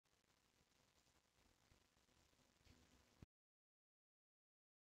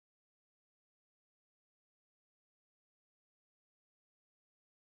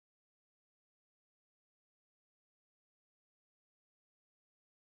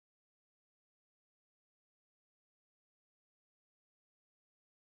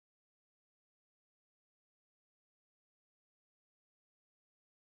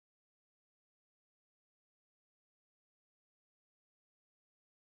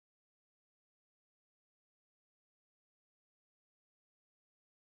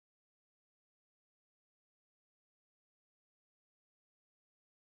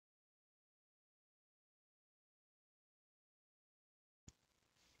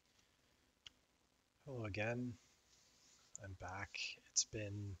Hello again. I'm back. It's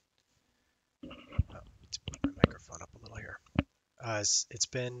been, let's move my microphone up a little here. It's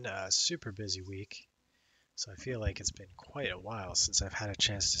been a super busy week, so I feel like it's been quite a while since I've had a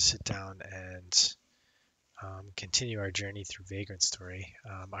chance to sit down and continue our journey through Vagrant Story.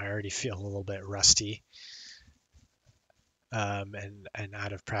 I already feel a little bit rusty and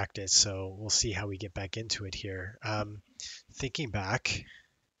out of practice, so we'll see how we get back into it here. Thinking back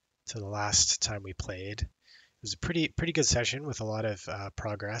to the last time we played, it was a pretty good session with a lot of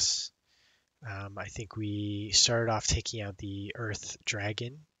progress. I think we started off taking out the Earth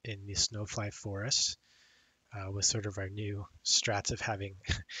Dragon in the Snowfly Forest with sort of our new strats of having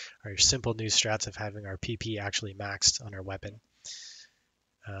our simple new strats of having our PP actually maxed on our weapon,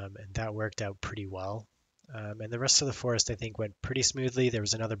 and that worked out pretty well. And the rest of the forest, I think, went pretty smoothly. There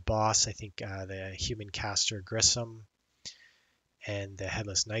was another boss, I think the human caster Grissom, and the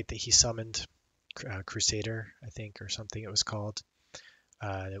Headless Knight that he summoned, Crusader, I think, or something it was called.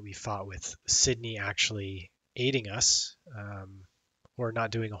 That we fought with Sydney actually aiding us, or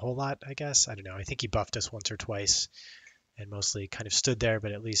not doing a whole lot, I guess. I don't know. I think he buffed us once or twice and mostly kind of stood there,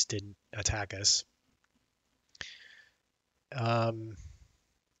 but at least didn't attack us. Um,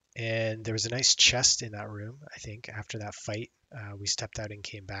 and there was a nice chest in that room, I think, after that fight. We stepped out and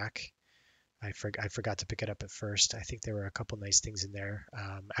came back. I forgot to pick it up at first. I think there were a couple nice things in there.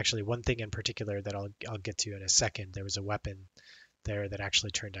 Actually, one thing in particular that I'll get to in a second. There was a weapon there that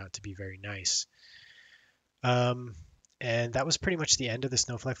actually turned out to be very nice. Um, and that was pretty much the end of the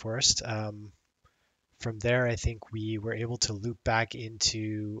Snowfly Forest. From there, I think we were able to loop back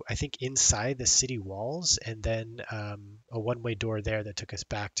into, I think, inside the city walls, and then a one-way door there that took us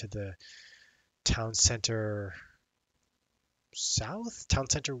back to the town center south, town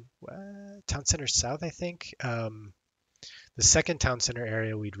center south, I think. The second town center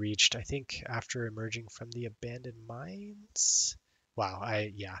area we'd reached, I think, after emerging from the abandoned mines. Wow,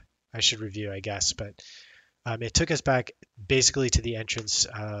 I should review, I guess, but it took us back basically to the entrance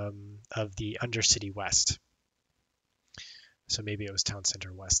of the Undercity West. So maybe it was Town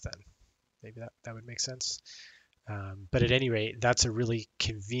Center West then. Maybe that would make sense. But at any rate, that's a really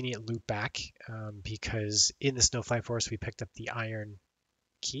convenient loop back because in the Snowfly Forest we picked up the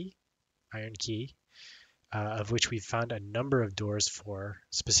Key, Iron Key, of which we found a number of doors for,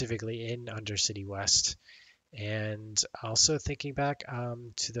 specifically in Undercity West. And also thinking back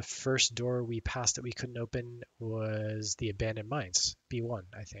to the first door we passed that we couldn't open was the abandoned mines, B1,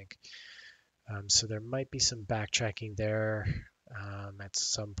 I think. So there might be some backtracking there at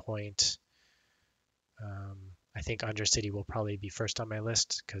some point. I think Undercity will probably be first on my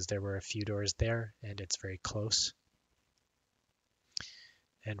list because there were a few doors there and it's very close.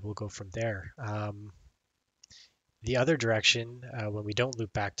 And we'll go from there. The other direction, when we don't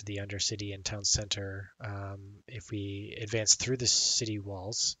loop back to the Undercity and town center, if we advance through the city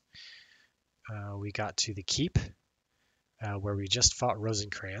walls, we got to the keep, where we just fought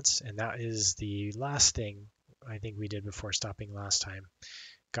Rosencrantz, and that is the last thing I think we did before stopping last time.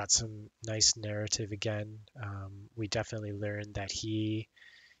 Got some nice narrative again. We definitely learned that he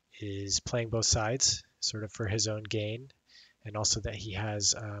is playing both sides, sort of for his own gain, and also that he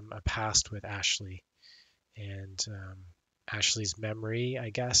has a past with Ashley. And Ashley's memory, I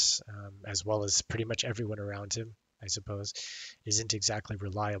guess, as well as pretty much everyone around him, I suppose, isn't exactly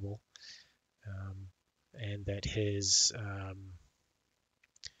reliable. And that his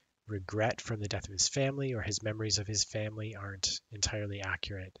regret from the death of his family or his memories of his family aren't entirely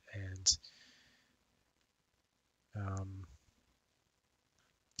accurate. And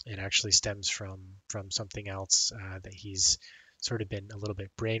it actually stems from something else that he's sort of been a little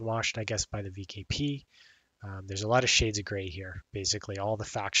bit brainwashed, I guess, by the VKP. There's a lot of shades of gray here. Basically, all the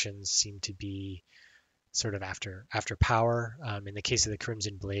factions seem to be sort of after power. In the case of the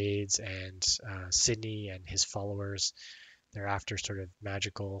Crimson Blades and Sydney and his followers, they're after sort of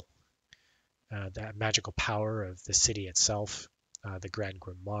that magical power of the city itself, the Grand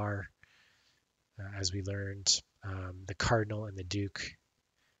Grimoire, as we learned, the Cardinal and the Duke,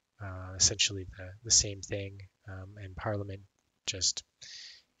 essentially the same thing, and Parliament just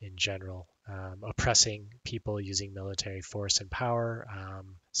in general, oppressing people using military force and power,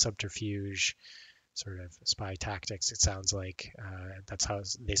 subterfuge, sort of spy tactics. It sounds like that's how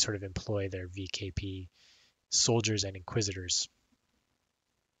they sort of employ their VKP soldiers and inquisitors.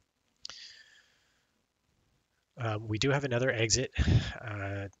 We do have another exit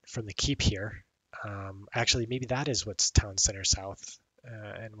from the keep here. Actually, maybe that is what's Town Center South,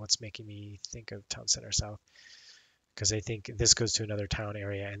 and what's making me think of Town Center South. Because I think this goes to another town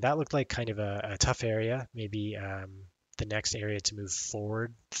area, and that looked like kind of a tough area, maybe the next area to move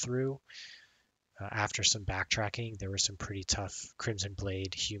forward through. After some backtracking, there were some pretty tough Crimson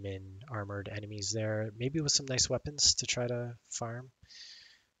Blade human armored enemies there, maybe with some nice weapons to try to farm.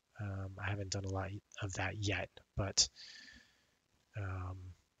 I haven't done a lot of that yet, but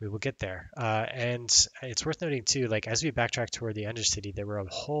we will get there. And it's worth noting too, like as we backtrack toward the Undercity, there were a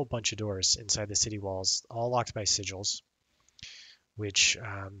whole bunch of doors inside the city walls, all locked by sigils, which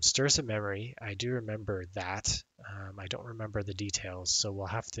stirs a memory. I do remember that. I don't remember the details, so we'll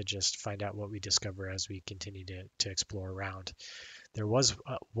have to just find out what we discover as we continue to explore around. There was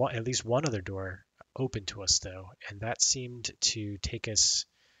at least one other door open to us though, and that seemed to take us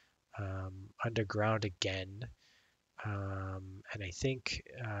underground again. And I think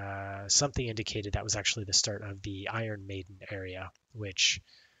something indicated that was actually the start of the Iron Maiden area, which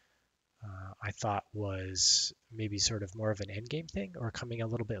I thought was maybe sort of more of an endgame thing or coming a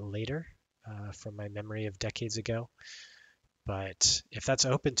little bit later from my memory of decades ago. But if that's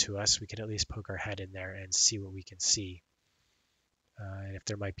open to us, we can at least poke our head in there and see what we can see. And if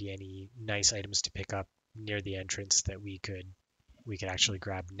there might be any nice items to pick up near the entrance that we could actually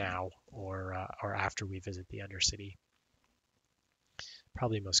grab now or after we visit the Undercity.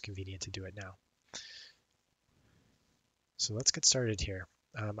 Probably most convenient to do it now. So let's get started here.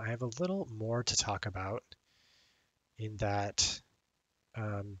 I have a little more to talk about in that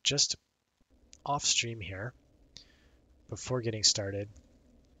just off stream here, before getting started,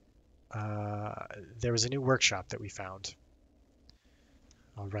 there was a new workshop that we found.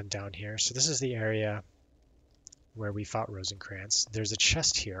 I'll run down here. So this is the area where we fought Rosencrantz. There's a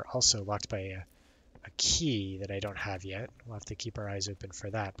chest here, also locked by a key that I don't have yet. We'll have to keep our eyes open for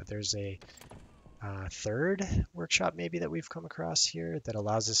that. But there's a third workshop maybe that we've come across here that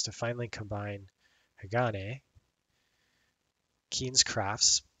allows us to finally combine Hagane, Keen's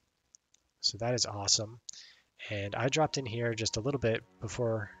Crafts. So that is awesome. And I dropped in here just a little bit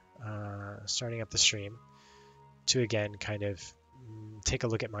before starting up the stream to again kind of take a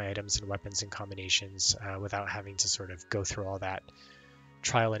look at my items and weapons and combinations without having to sort of go through all that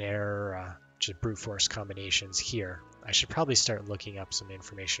trial and error, just brute force combinations here. I should probably start looking up some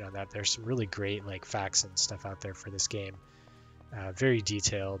information on that. There's some really great like facts and stuff out there for this game. Very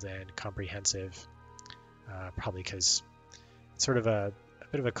detailed and comprehensive, probably because it's sort of a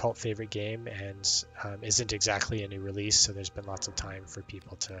bit of a cult favorite game and isn't exactly a new release, so there's been lots of time for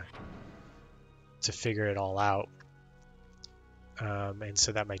people to figure it all out. And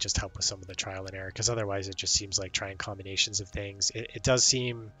so that might just help with some of the trial and error, because otherwise it just seems like trying combinations of things. It does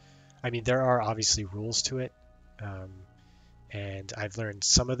seem, I mean, there are obviously rules to it, and I've learned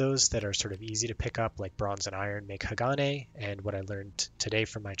some of those that are sort of easy to pick up, like bronze and iron make Hagane, and what I learned today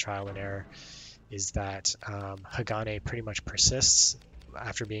from my trial and error is that Hagane pretty much persists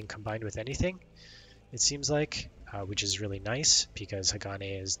after being combined with anything, it seems like, which is really nice, because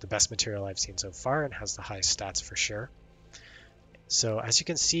Hagane is the best material I've seen so far and has the highest stats for sure. So as you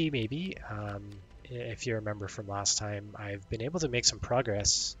can see, maybe, if you remember from last time, I've been able to make some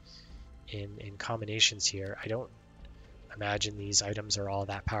progress in combinations here. I don't imagine these items are all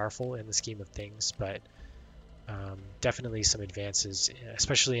that powerful in the scheme of things, but definitely some advances,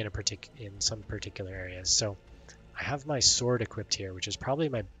 especially in some particular areas. So I have my sword equipped here, which is probably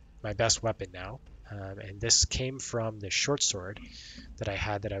my best weapon now. And this came from the short sword that I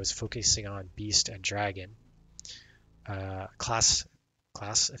had that I was focusing on Beast and Dragon. Class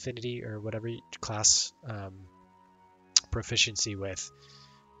affinity or whatever class proficiency with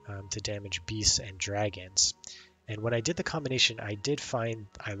to damage beasts and dragons. And when I did the combination, I did find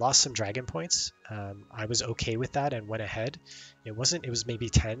I lost some dragon points. I was okay with that and went ahead. It was maybe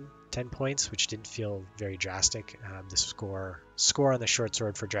 10 points, which didn't feel very drastic. The score on the short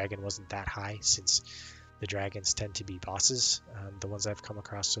sword for dragon wasn't that high, since the dragons tend to be bosses, the ones I've come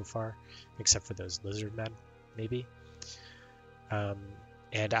across so far, except for those lizard men, maybe.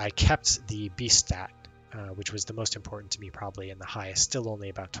 And I kept the beast stat, which was the most important to me probably, and the highest, still only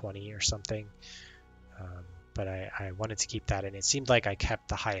about 20 or something. But I wanted to keep that, and it seemed like I kept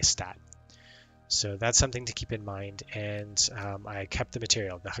the highest stat. So that's something to keep in mind. And I kept the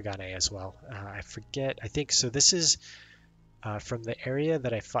material, the Hagane, as well. I think, so this is from the area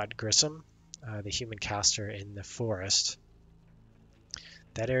that I fought Grissom, the human caster in the forest.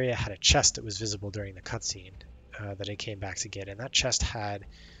 That area had a chest that was visible during the cutscene that I came back to get, and that chest had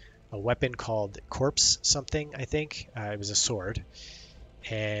a weapon called Corpse something, I think. It was a sword,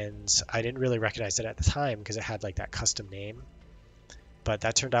 and I didn't really recognize it at the time because it had like that custom name, but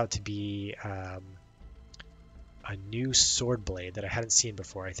that turned out to be a new sword blade that I hadn't seen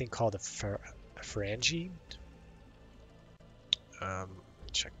before, I think called a phalange.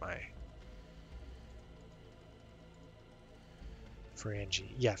 Check my Phalange.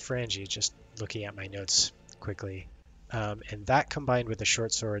 Yeah, Phalange, just looking at my notes quickly. And that combined with the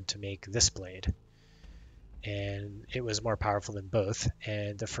short sword to make this blade. And it was more powerful than both.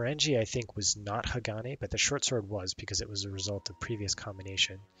 And the Phalange, I think, was not Hagane, but the short sword was because it was a result of previous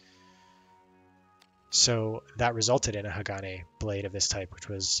combination. So that resulted in a Hagane blade of this type, which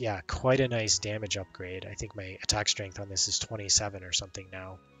was, yeah, quite a nice damage upgrade. I think my attack strength on this is 27 or something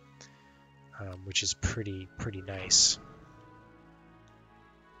now, which is pretty nice.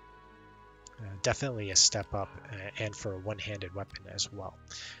 Definitely a step up, and for a one-handed weapon as well.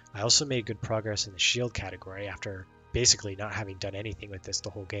 I also made good progress in the shield category after basically not having done anything with this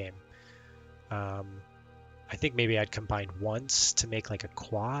the whole game. I think maybe I'd combined once to make like a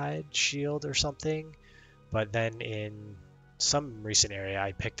quad shield or something, but then in some recent area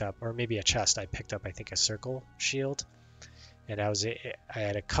I picked up, or maybe a chest, I picked up I think a circle shield, and I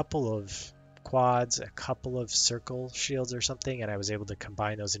had a couple of quads, a couple of circle shields or something, and I was able to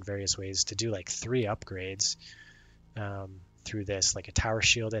combine those in various ways to do like 3 upgrades through this, like a tower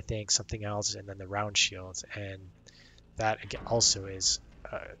shield, I think, something else, and then the round shields. And that again also is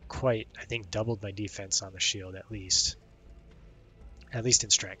quite, I think, doubled my defense on the shield at least in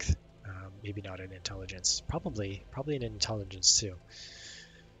strength. Maybe not in intelligence, probably in intelligence too.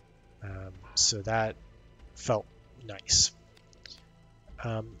 So that felt nice.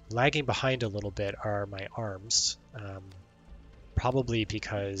 Lagging behind a little bit are my arms, probably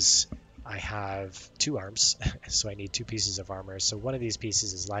because I have 2 arms, so I need 2 pieces of armor. So one of these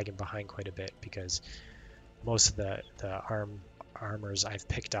pieces is lagging behind quite a bit because most of the armors I've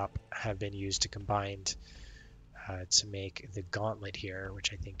picked up have been used to combined to make the gauntlet here,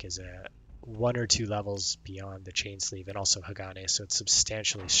 which I think is a 1 or 2 levels beyond the chain sleeve, and also Hagane, so it's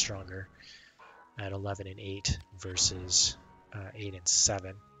substantially stronger at 11 and 8 versus 8 and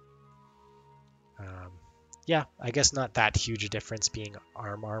 7. Yeah, I guess not that huge a difference being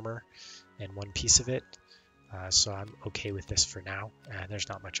armor and 1 piece of it, so I'm okay with this for now, and there's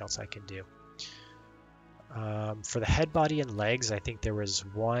not much else I can do. For the head, body, and legs, I think there was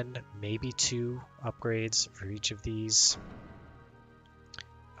 1, maybe 2 upgrades for each of these.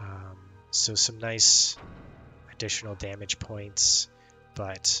 So some nice additional damage points,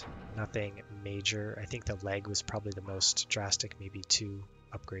 but nothing major. I think the leg was probably the most drastic, maybe 2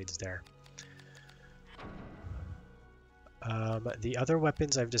 upgrades there. The other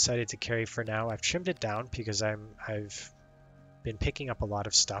weapons I've decided to carry for now, I've trimmed it down because I've been picking up a lot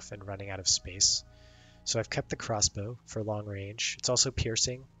of stuff and running out of space. So I've kept the crossbow for long range. It's also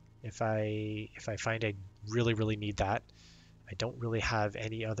piercing if I find I really need that. I don't really have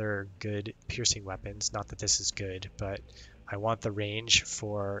any other good piercing weapons. Not that this is good, but I want the range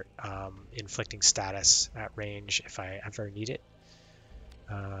for inflicting status at range if I ever need it.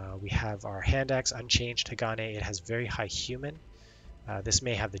 We have our hand axe unchanged Hagane. It has very high human. This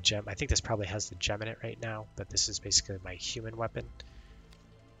may have the gem. I think this probably has the gem in it right now, but this is basically my human weapon.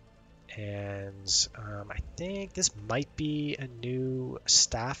 And I think this might be a new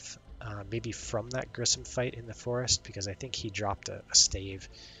staff, maybe from that Grissom fight in the forest, because I think he dropped a stave.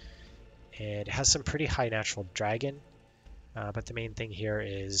 And it has some pretty high natural dragon, but the main thing here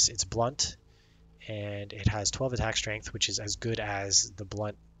is it's blunt, and it has 12 attack strength, which is as good as the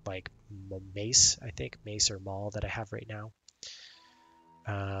blunt like mace, I think, mace or maul that I have right now.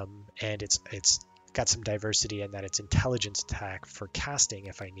 And it's got some diversity in that its intelligence attack for casting,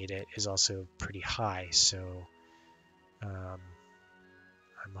 if I need it, is also pretty high. So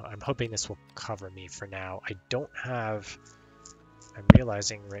I'm hoping this will cover me for now. I'm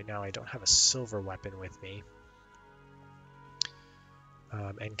realizing right now I don't have a silver weapon with me.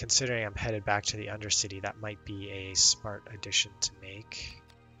 And considering I'm headed back to the Undercity, that might be a smart addition to make.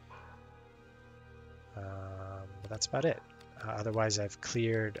 But that's about it. Otherwise, I've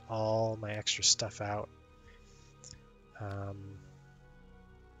cleared all my extra stuff out.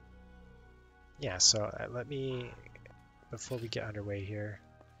 Yeah, so let me, before we get underway here,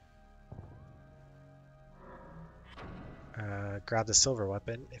 grab the silver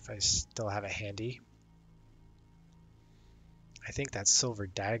weapon if I still have it handy. I think that silver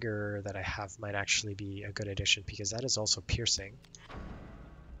dagger that I have might actually be a good addition because that is also piercing.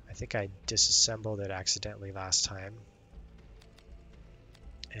 I think I disassembled it accidentally last time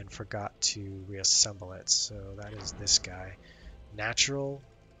and forgot to reassemble it. So that is this guy. Natural,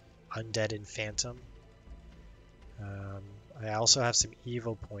 undead, and phantom. I also have some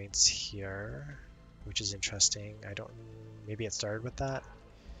evil points here, which is interesting. Maybe it started with that?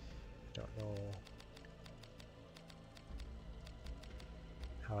 I don't know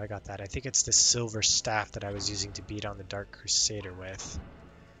how I got that. I think it's the silver staff that I was using to beat on the Dark Crusader with.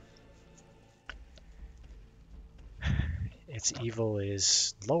 its evil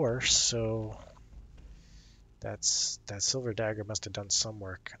is lower, so that silver dagger must have done some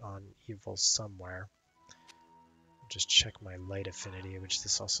work on evil somewhere. Just check my light affinity, which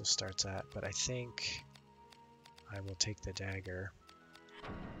this also starts at, but I think I will take the dagger.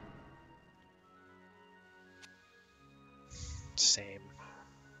 Same.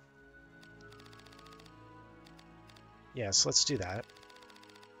 Yeah, so let's do that.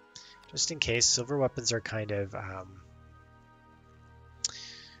 Just in case, silver weapons are kind of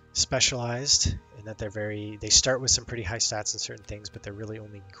specialized in that they start with some pretty high stats and certain things, but they're really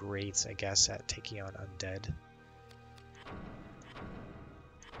only great, I guess, at taking on undead.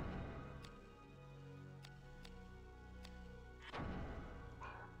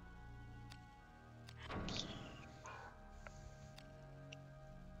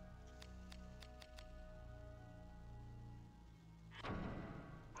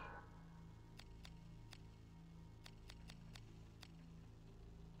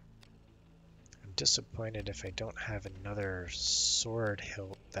 Disappointed if I don't have another sword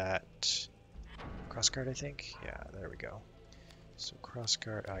hilt that crossguard, I think. Yeah, there we go. So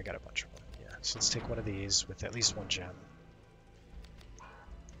crossguard, oh, I got a bunch of them. Yeah, so let's take one of these with at least one gem.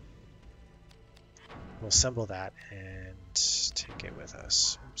 We'll assemble that and take it with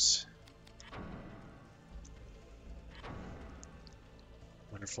us. Oops.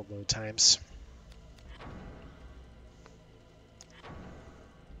 Wonderful load times.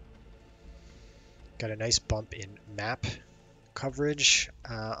 Got a nice bump in map coverage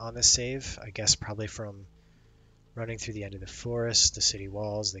on this save, I guess probably from running through the end of the forest, the city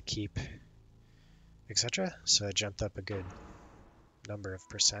walls, the keep, etc. So I jumped up a good number of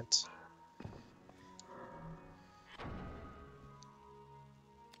percent.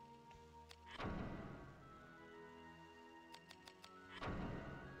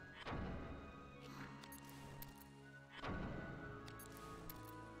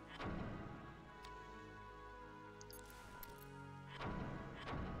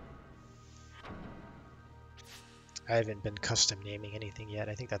 I haven't been custom naming anything yet.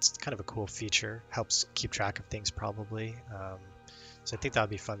 I think that's kind of a cool feature. Helps keep track of things probably. So I think that'll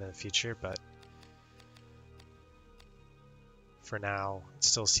be fun in the future, but for now, it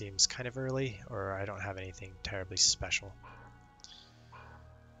still seems kind of early, or I don't have anything terribly special.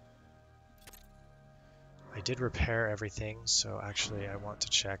 I did repair everything, so actually I want to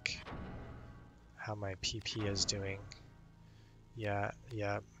check how my PP is doing. Yeah.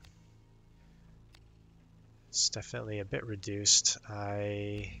 It's definitely a bit reduced.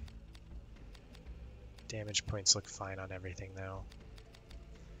 Damage points look fine on everything though.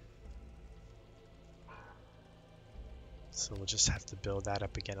 So we'll just have to build that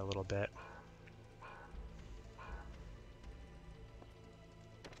up again a little bit.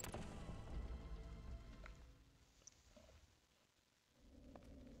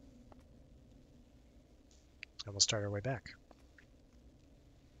 And we'll start our way back.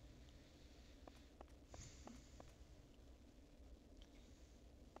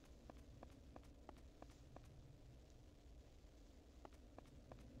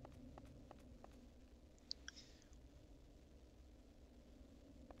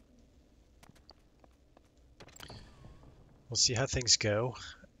 We'll see how things go.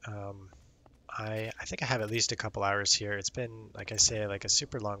 I think I have at least a couple hours here. It's been, like I say, like a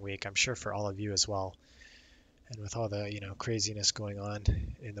super long week, I'm sure for all of you as well. And with all the, craziness going on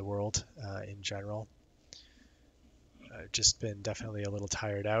in the world in general, I've just been definitely a little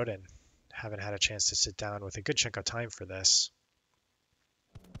tired out and haven't had a chance to sit down with a good chunk of time for this.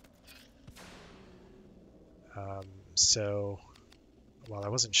 So while I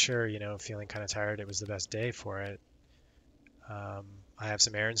wasn't sure, feeling kind of tired, it was the best day for it. I have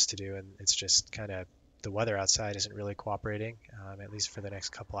some errands to do, and it's just kind of the weather outside isn't really cooperating, at least for the next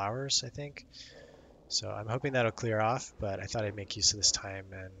couple hours, I think. So I'm hoping that'll clear off, but I thought I'd make use of this time,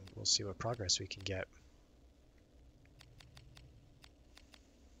 and we'll see what progress we can get.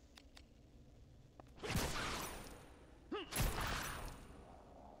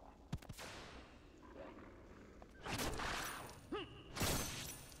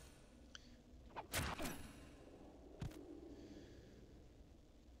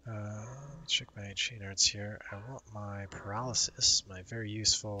 Check my chain arts here. I want my paralysis, my very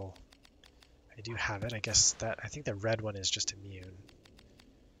useful. I do have it. I think the red one is just immune.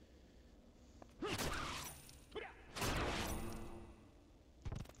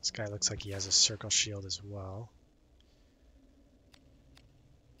 This guy looks like he has a circle shield as well.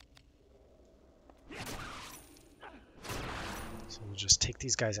 So we'll just take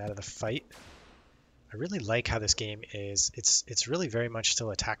these guys out of the fight. I really like how this game is. It's really very much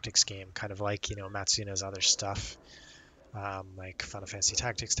still a tactics game, kind of like, Matsuna's other stuff. like Final Fantasy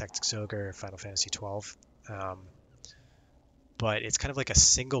Tactics, Tactics Ogre, Final Fantasy 12. But it's kind of like a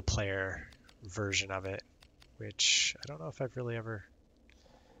single player version of it, which I don't know if I've really ever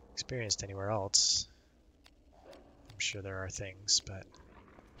experienced anywhere else. I'm sure there are things, but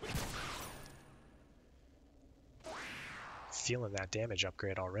feeling that damage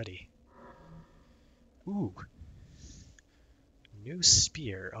upgrade already. Ooh, new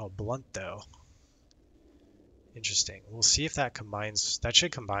spear. Oh, blunt though. Interesting. We'll see if that combines. That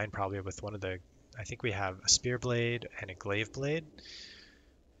should combine probably with one of the. I think we have a spear blade and a glaive blade.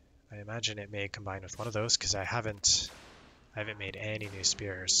 I imagine it may combine with one of those because I haven't made any new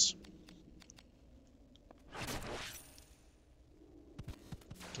spears.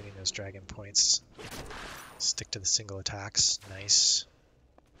 Getting those dragon points. Stick to the single attacks. Nice.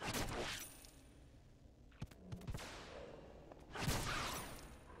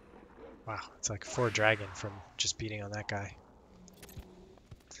 Wow, it's like 4 dragon from just beating on that guy.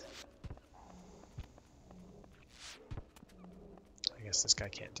 I guess this guy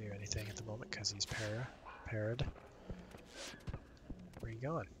can't do anything at the moment because he's parried. Where are you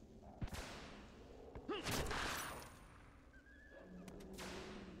going?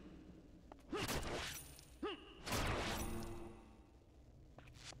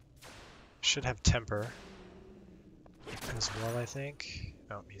 Should have temper as well, I think.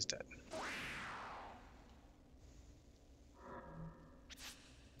 Oh, he's dead.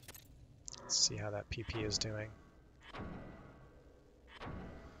 Let's see how that PP is doing.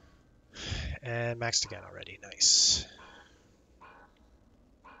 And maxed again already, nice.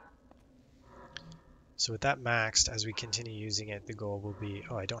 So with that maxed, as we continue using it, the goal will be,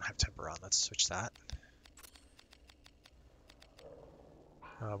 oh, I don't have temper on, let's switch that.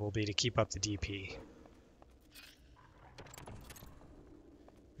 Will be to keep up the DP.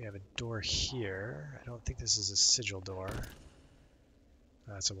 We have a door here. I don't think this is a sigil door.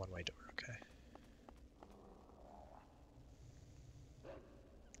 That's a one-way door, okay.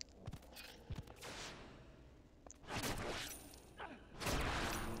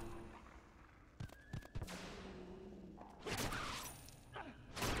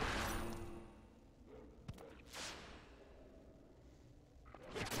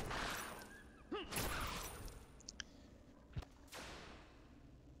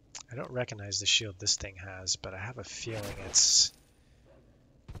 I don't recognize the shield this thing has, but I have a feeling it's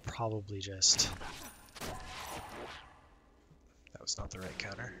probably just... That was not the right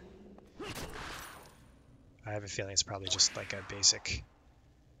counter. I have a feeling it's probably just like a basic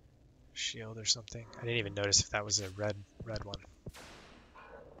shield or something. I didn't even notice if that was a red one.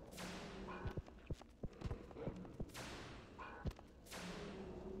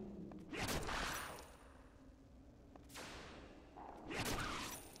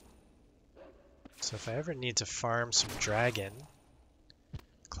 So if I ever need to farm some dragon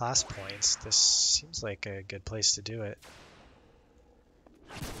class points, this seems like a good place to do it.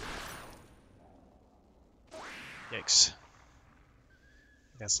 Yikes.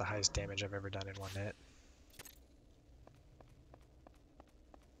 That's the highest damage I've ever done in one hit.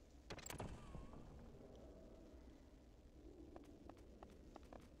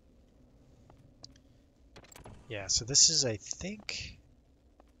 Yeah, so this is, I think,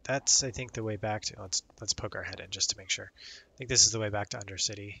 that's, I think, the way back to, let's poke our head in just to make sure. I think this is the way back to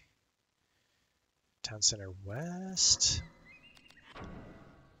Undercity. Town Center West?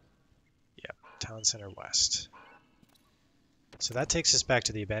 Yep, Town Center West. So that takes us back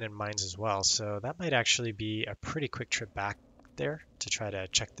to the abandoned mines as well, so that might actually be a pretty quick trip back there to try to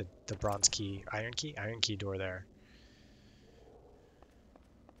check the bronze key, iron key door there.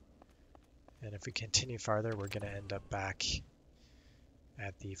 And if we continue farther, we're going to end up back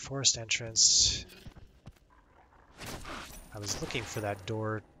at the forest entrance. I was looking for that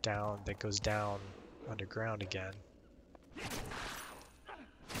door down that goes down underground again.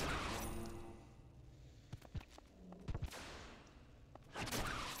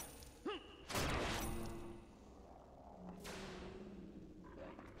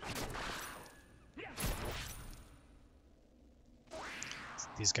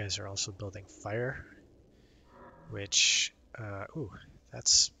 These guys are also building fire, which, ooh,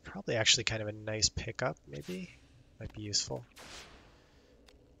 that's probably actually kind of a nice pickup, maybe. Might be useful.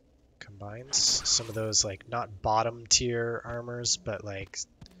 Combines some of those, like, not bottom tier armors, but like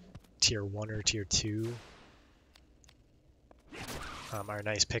tier 1 or tier 2 are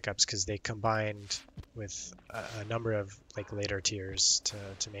nice pickups because they combined with a number of like later tiers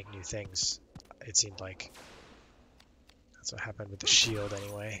to make new things, it seemed like. That's what happened with the shield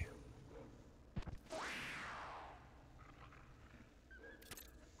anyway.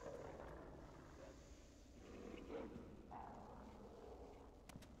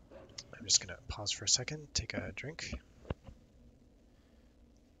 I'm just gonna pause for a second, take a drink.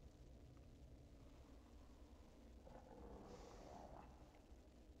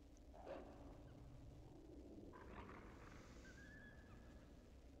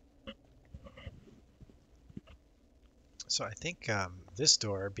 So I think this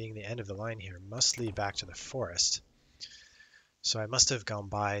door, being the end of the line here, must lead back to the forest. So I must have gone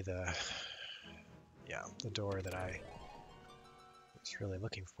by the door that I was really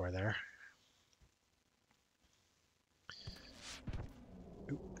looking for there.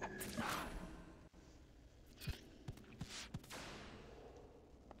 Ooh.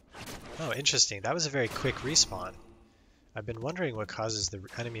 Oh, interesting. That was a very quick respawn. I've been wondering what causes the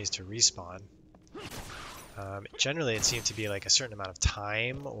enemies to respawn. Generally, it seemed to be like a certain amount of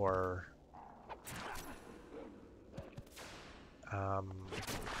time or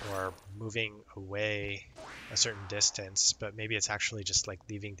moving away a certain distance, but maybe it's actually just like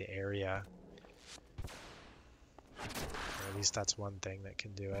leaving the area. Or at least that's one thing that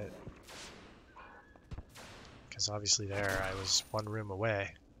can do it. Because obviously there I was one room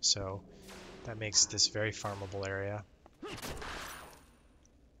away, so that makes this very farmable area.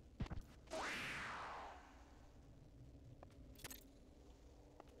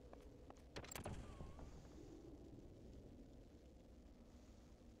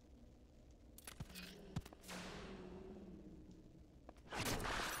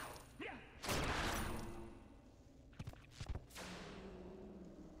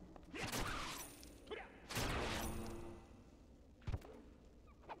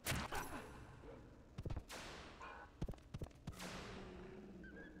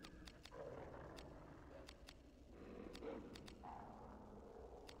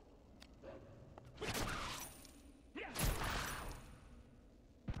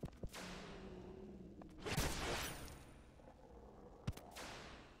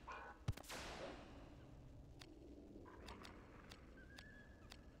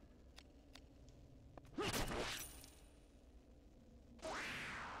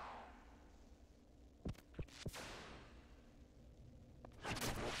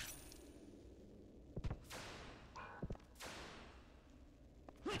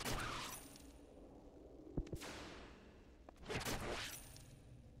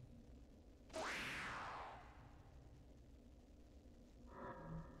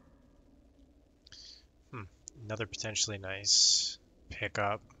 Another potentially nice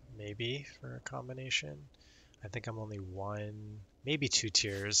pickup, maybe, for a combination. I think I'm only one, maybe 2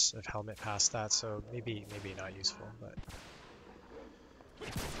 tiers of helmet past that, so maybe not useful, but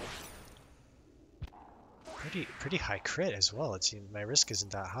pretty high crit as well. It seems my risk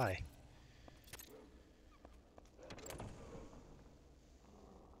isn't that high.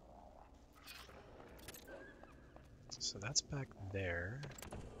 So that's back there.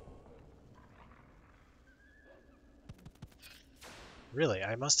 Really,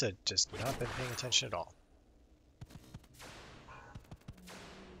 I must have just not been paying attention at all.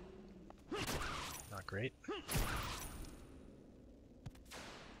 Not great.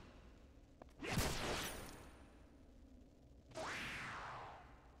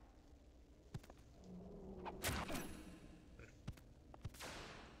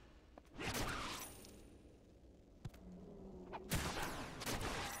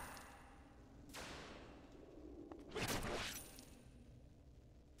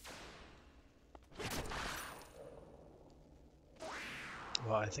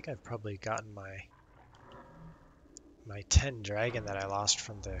 Well, I think I've probably gotten my 10 dragon that I lost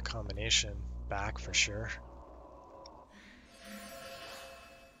from the combination back for sure.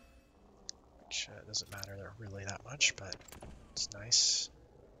 Which doesn't matter really that much, but it's nice.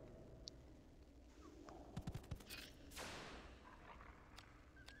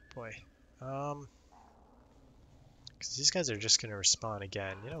 Boy, because these guys are just gonna respawn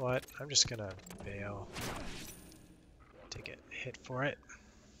again. You know what? I'm just gonna bail. Take a hit for it.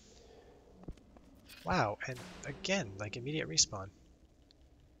 Wow, and again, like immediate respawn.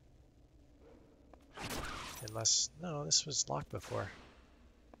 Unless, no, this was locked before.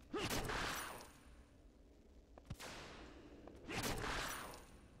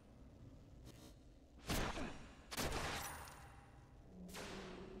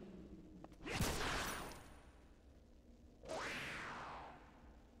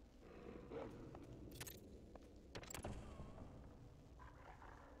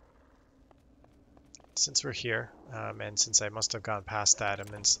 Since we're here, and since I must have gone past that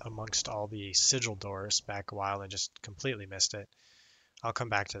amongst all the sigil doors back a while and just completely missed it, I'll come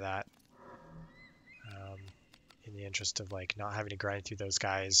back to that in the interest of like not having to grind through those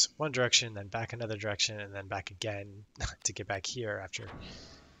guys one direction, then back another direction, and then back again to get back here after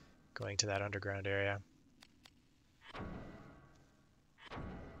going to that underground area.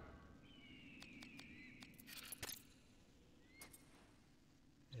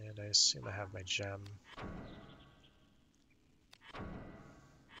 And I assume I have my gem.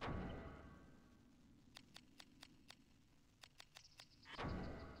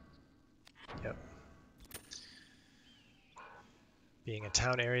 Yep. Being a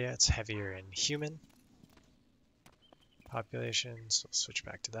town area, it's heavier in human population, so we'll switch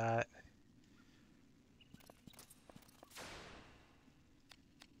back to that.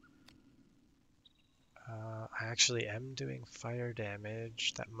 I actually am doing fire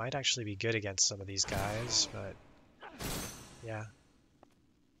damage. That might actually be good against some of these guys, but yeah.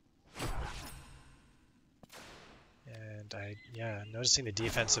 And noticing the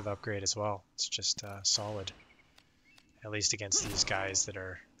defensive upgrade as well. It's just solid, at least against these guys that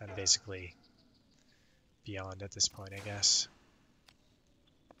are basically beyond at this point, I guess.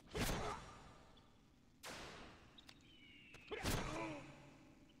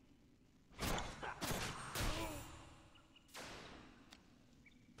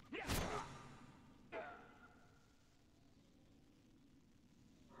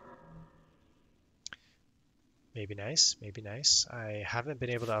 Maybe nice, maybe nice. I haven't been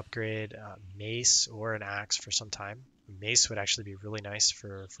able to upgrade mace or an axe for some time. Mace would actually be really nice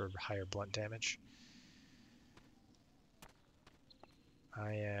for higher blunt damage.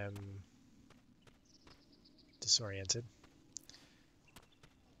 I am disoriented.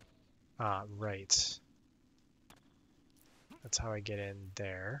 Ah, right. That's how I get in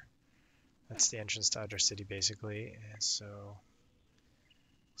there. That's the entrance to Outer City, basically. And so,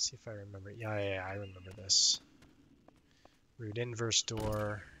 see if I remember. Yeah, I remember this. Root inverse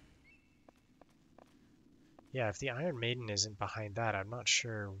door. Yeah, if the Iron Maiden isn't behind that, I'm not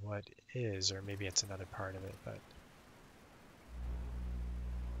sure what is, or maybe it's another part of it, but...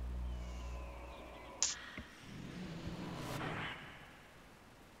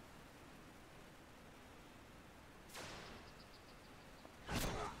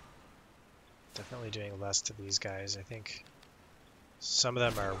 Definitely doing less to these guys, I think. Some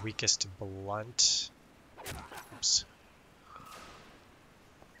of them are weakest to blunt. Oops.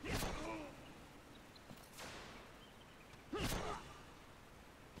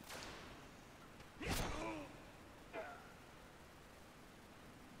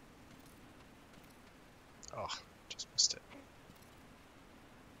 Oh, just missed it.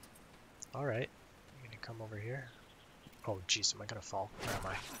 Alright, I'm gonna come over here. Oh jeez, am I gonna fall? Where am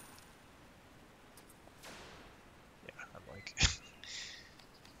I? Yeah, I'm like...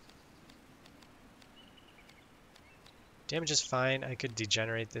 Damage is fine. I could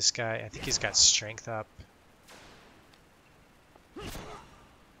degenerate this guy. I think he's got strength up.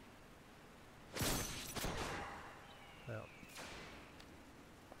 Well,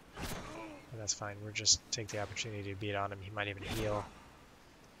 that's fine. We'll just take the opportunity to beat on him. He might even heal.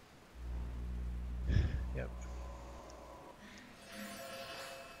 Yep.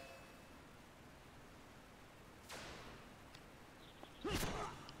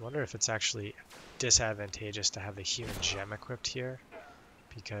 I wonder if it's actually disadvantageous to have the human gem equipped here,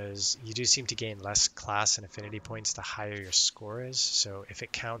 because you do seem to gain less class and affinity points the higher your score is. So if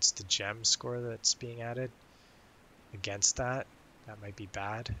it counts the gem score that's being added against that, that might be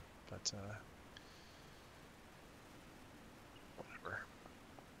bad, but whatever.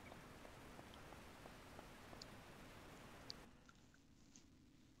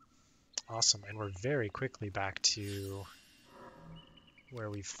 Awesome, and we're very quickly back to where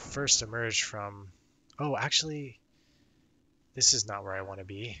we first emerged from. Oh, actually, this is not where I want to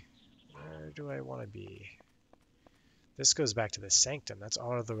be. Where do I want to be? This goes back to the sanctum. That's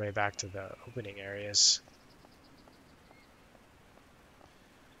all the way back to the opening areas.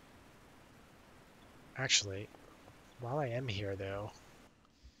 Actually, while I am here, though,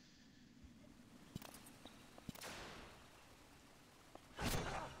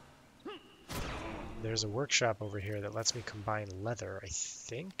 there's a workshop over here that lets me combine leather, I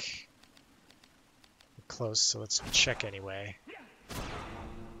think. We're close, so let's check anyway.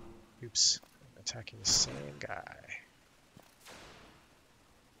 Oops, I'm attacking the same guy.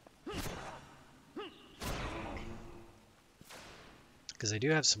 Because I do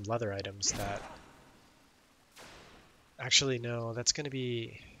have some leather items that... Actually, no, that's going to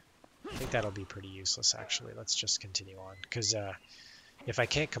be... I think that'll be pretty useless, actually. Let's just continue on. Because if I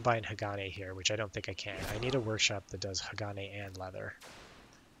can't combine Hagane here, which I don't think I can, I need a workshop that does Hagane and leather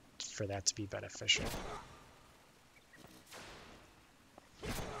for that to be beneficial.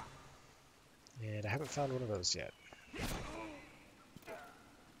 And I haven't found one of those yet.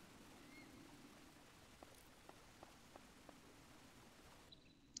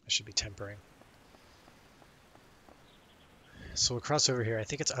 I should be tempering. So we'll cross over here. I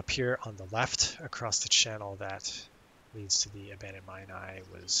think it's up here on the left across the channel that leads to the abandoned mine. I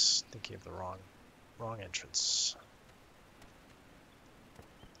was thinking of the wrong entrance.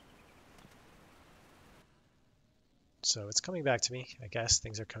 So it's coming back to me. I guess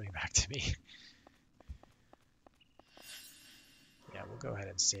things are coming back to me. Yeah, we'll go ahead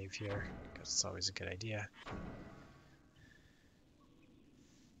and save here because it's always a good idea.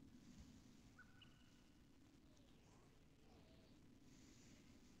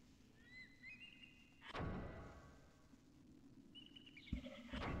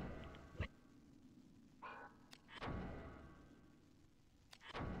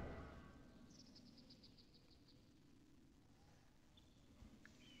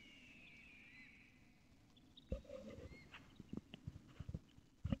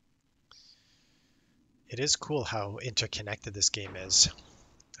 It is cool how interconnected this game is.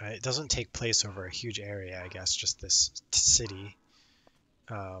 It doesn't take place over a huge area, I guess, just this city.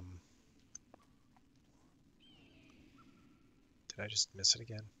 Did I just miss it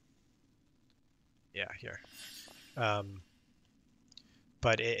again? Yeah, here.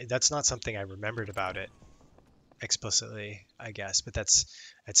 But that's not something I remembered about it explicitly, I guess. But it's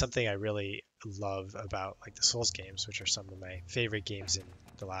something I really love about like the Souls games, which are some of my favorite games in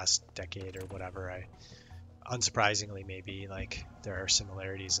the last decade or whatever. Unsurprisingly, maybe like there are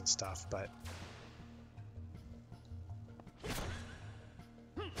similarities and stuff, but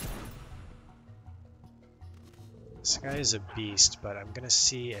this guy is a beast, but I'm gonna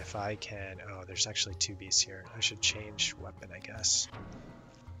see if I can... Oh, there's actually two beasts here. I should change weapon, I guess.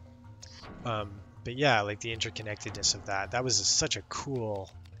 But yeah, like the interconnectedness of that was such a cool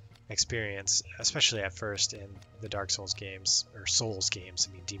experience, especially at first in the Dark Souls games, or Souls games.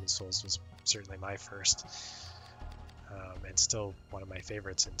 I mean, Demon Souls was certainly my first, and still one of my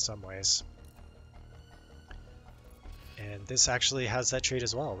favorites in some ways. And this actually has that trait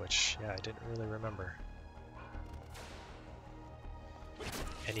as well, which, yeah, I didn't really remember.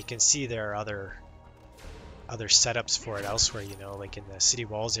 And you can see there are other setups for it elsewhere, you know, like in the city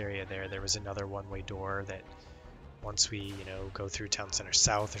walls area there was another one-way door that once we, you know, go through Town Center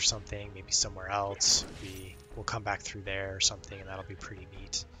South or something, maybe somewhere else, we'll come back through there or something, and that'll be pretty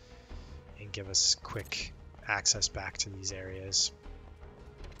neat and give us quick access back to these areas.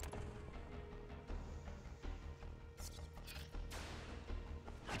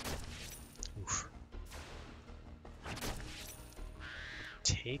 Oof.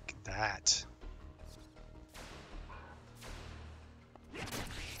 Take that.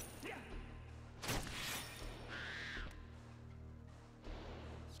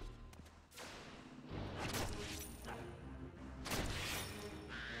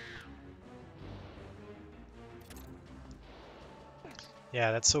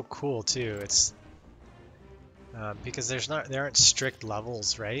 Yeah, that's so cool too. It's because there aren't strict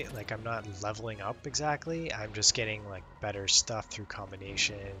levels, right? Like I'm not leveling up exactly. I'm just getting like better stuff through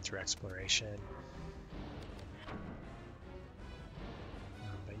combination, through exploration.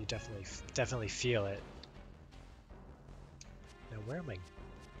 But you definitely feel it. Now where am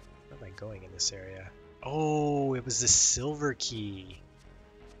I going in this area? Oh, it was the silver key.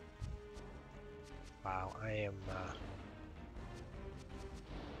 Wow, I am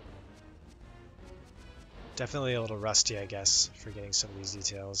definitely a little rusty, I guess, forgetting some of these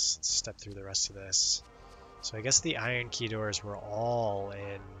details. Let's step through the rest of this. So I guess the iron key doors were all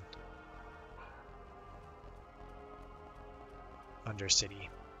in Undercity.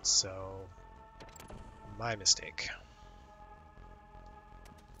 So my mistake.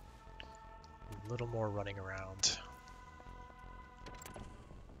 A little more running around.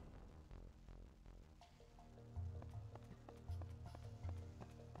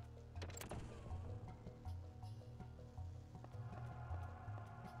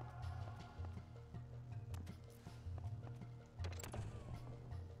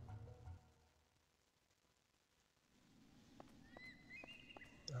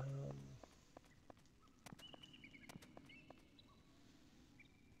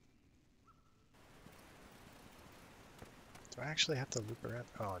 Do I actually have to loop around?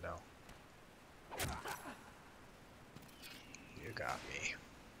 Oh no. You got me.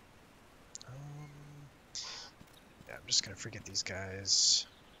 Yeah, I'm just gonna forget these guys.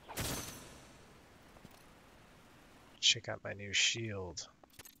 Check out my new shield.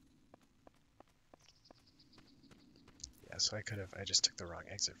 Yeah, so I just took the wrong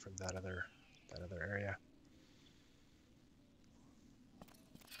exit from that other area.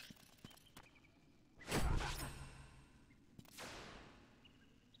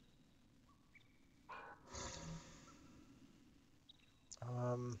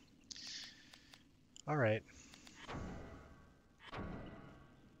 All right.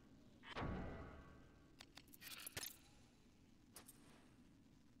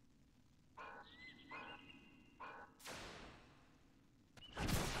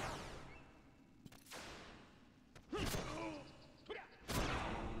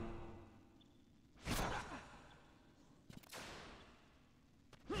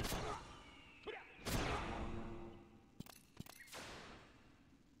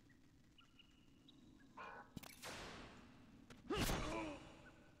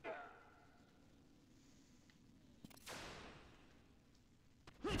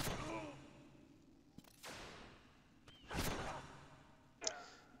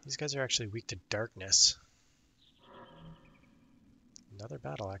 These guys are actually weak to darkness. Another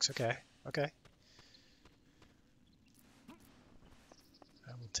battle axe. Okay. Okay.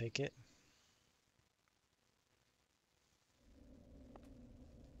 I will take it.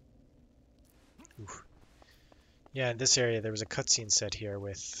 Oof. Yeah, in this area there was a cutscene set here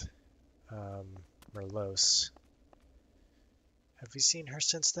with Merlos. Have we seen her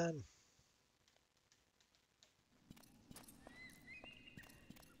since then?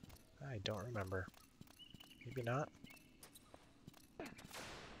 I don't remember. Maybe not.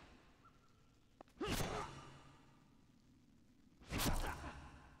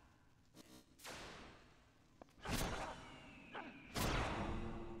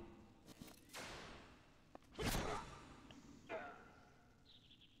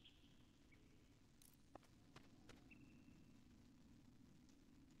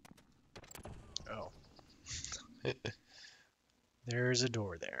 Oh. There's a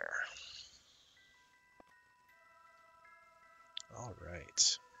door there. All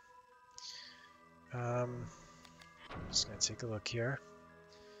right. Just gonna take a look here.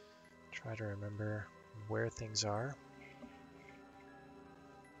 Try to remember where things are.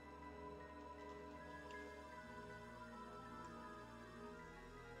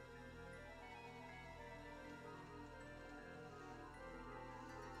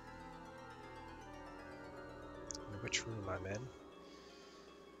 Which room I'm in.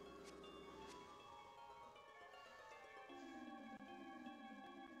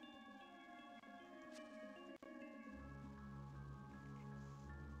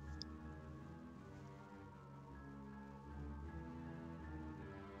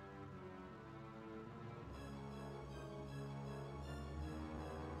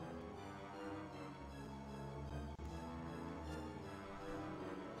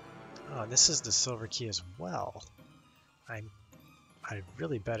 Oh, and this is the silver key as well. I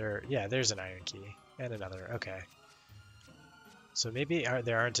really better... Yeah, there's an iron key. And another. Okay. So maybe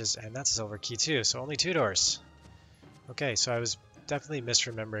there aren't as... And that's a silver key too, so only 2 doors. Okay, so I was definitely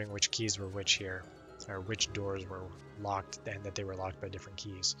misremembering which keys were which here. Or which doors were locked and that they were locked by different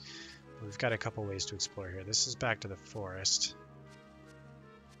keys. But we've got a couple ways to explore here. This is back to the forest.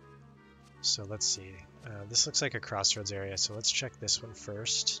 So let's see. This looks like a crossroads area, so let's check this one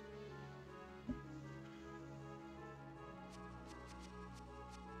first.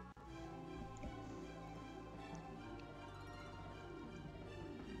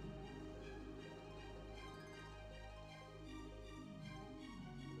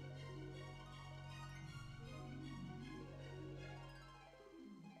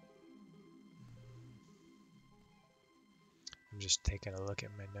 I'm just taking a look at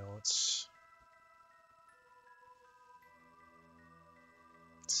my notes.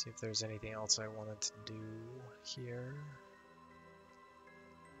 Let's see if there's anything else I wanted to do here.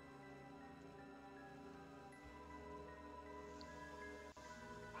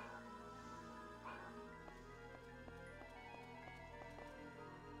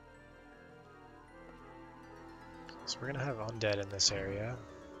 So we're gonna have undead in this area.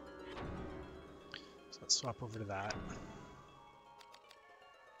 So let's swap over to that.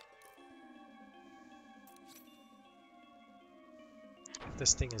 If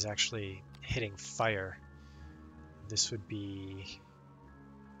this thing is actually hitting fire, this would be...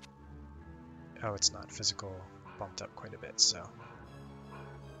 Oh, it's not. Physical bumped up quite a bit, so...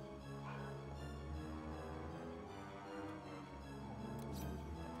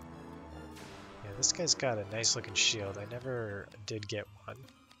 Yeah, this guy's got a nice looking shield. I never did get one.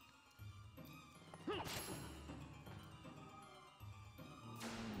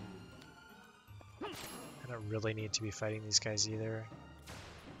 I don't really need to be fighting these guys either.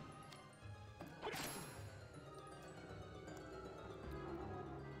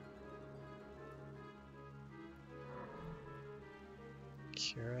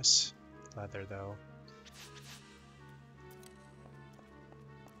 Curious. Leather, though.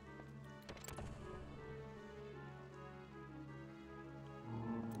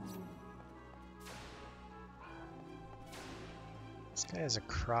 This guy has a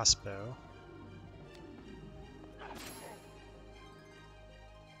crossbow.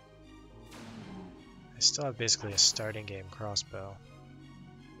 I still have basically a starting game crossbow.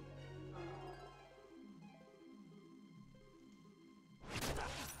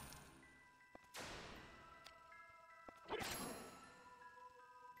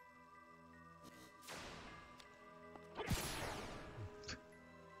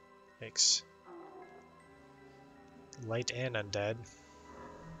 Yikes. Light and undead.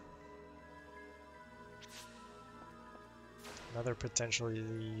 Another potentially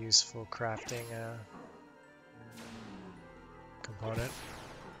useful crafting component.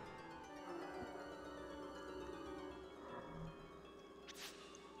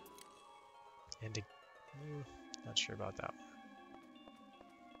 And not sure about that one.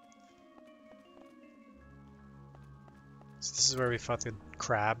 So this is where we fought the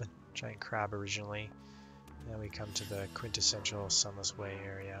crab, giant crab originally. Then we come to the quintessential Sunless Way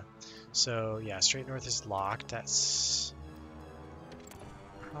area. So yeah, straight north is locked. That's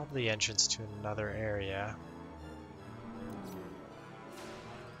probably entrance to another area.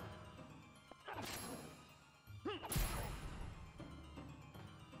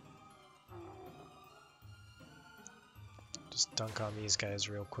 Just dunk on these guys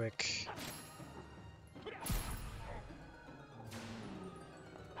real quick.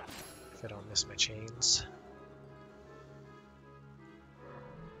 If I don't miss my chains.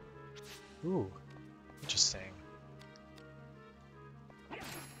 Ooh, interesting.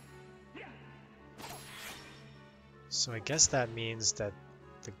 So I guess that means that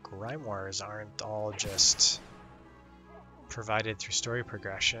the grimoires aren't all just provided through story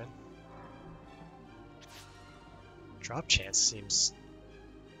progression. Drop chance seems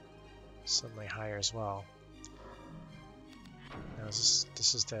suddenly higher as well. Now this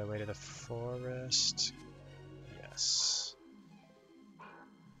is the way to the forest? Yes.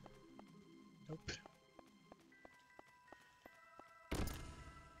 Nope.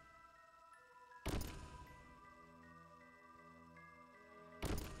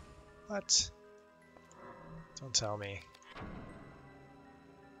 What? Don't tell me.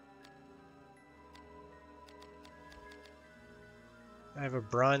 I have a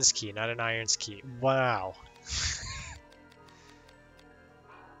bronze key, not an iron key. Wow.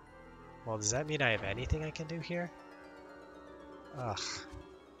 Well, does that mean I have anything I can do here? Ugh.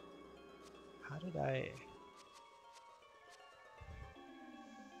 How did I...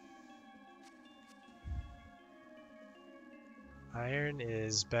 Iron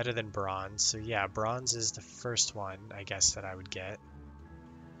is better than bronze, so yeah, bronze is the first one, I guess, that I would get.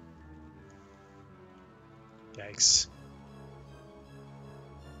 Yikes.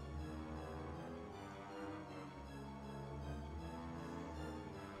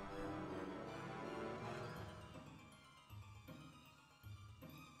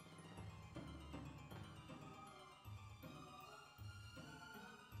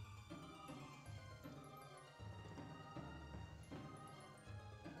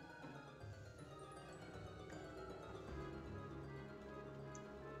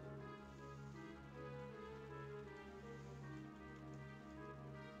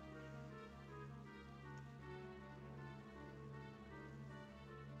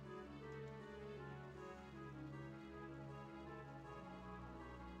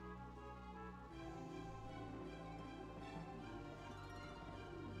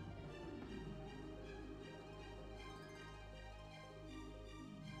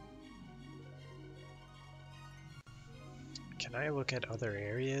 Can I look at other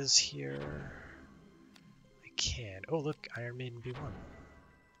areas here? I can. Oh, look, Iron Maiden B1.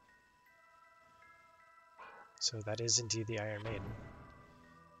 So that is indeed the Iron Maiden.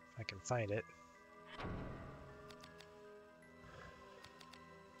 If I can find it.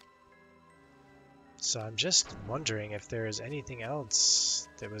 So I'm just wondering if there is anything else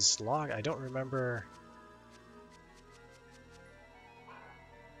that was logged. I don't remember.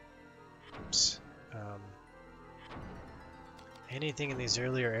 Oops. Anything in these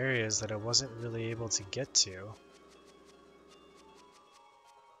earlier areas that I wasn't really able to get to.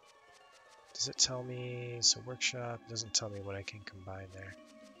 Does it tell me? So workshop doesn't tell me what I can combine there.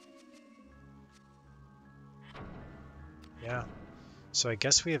 Yeah. So I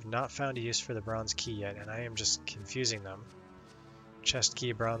guess we have not found a use for the bronze key yet, and I am just confusing them. Chest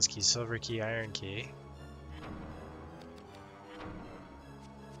key, bronze key, silver key, iron key.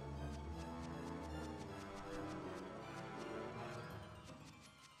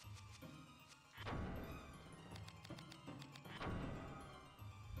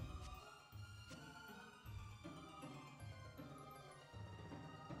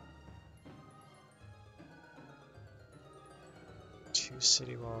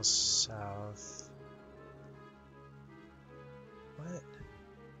 city walls south. What?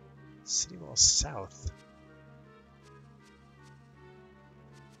 City walls south?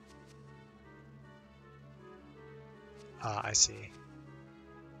 Ah, I see.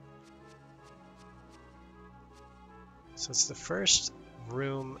 So it's the first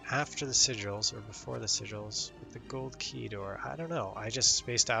room after the sigils, or before the sigils, with the gold key door. I don't know. I just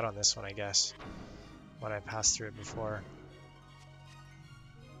spaced out on this one, I guess, when I passed through it before.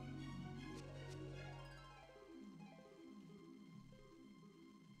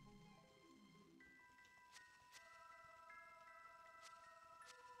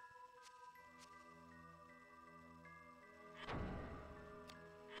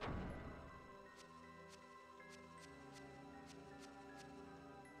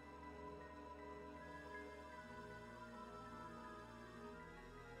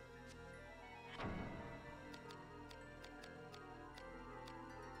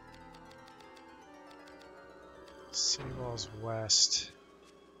 City walls west.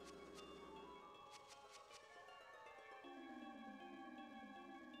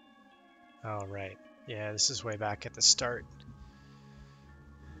 Oh, right. Yeah, this is way back at the start.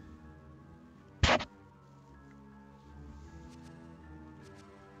 The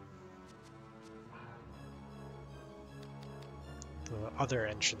other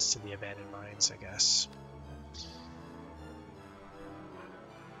entrance to the abandoned mines, I guess.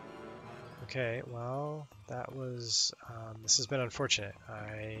 Okay, well, that was, this has been unfortunate.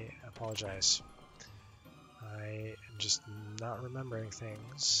 I apologize. I am just not remembering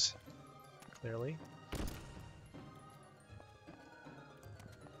things clearly.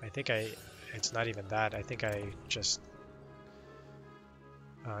 I think it's not even that. I think I just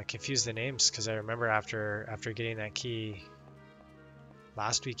confused the names because I remember after getting that key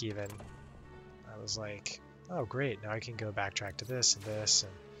last week even, I was like, oh great, now I can go backtrack to this and this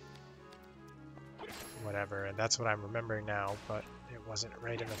and whatever, and that's what I'm remembering now, but it wasn't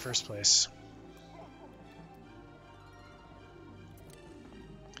right in the first place.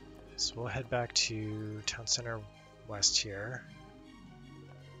 So we'll head back to Town Center West here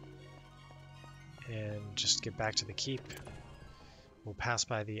and just get back to the keep. We'll pass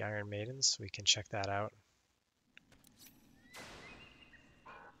by the Iron Maidens so we can check that out.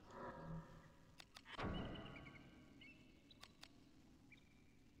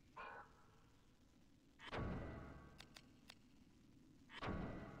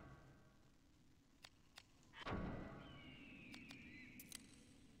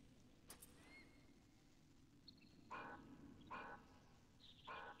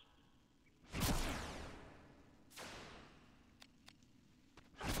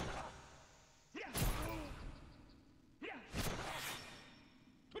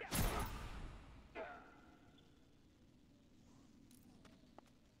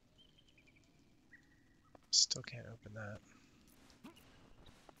 Still can't open that.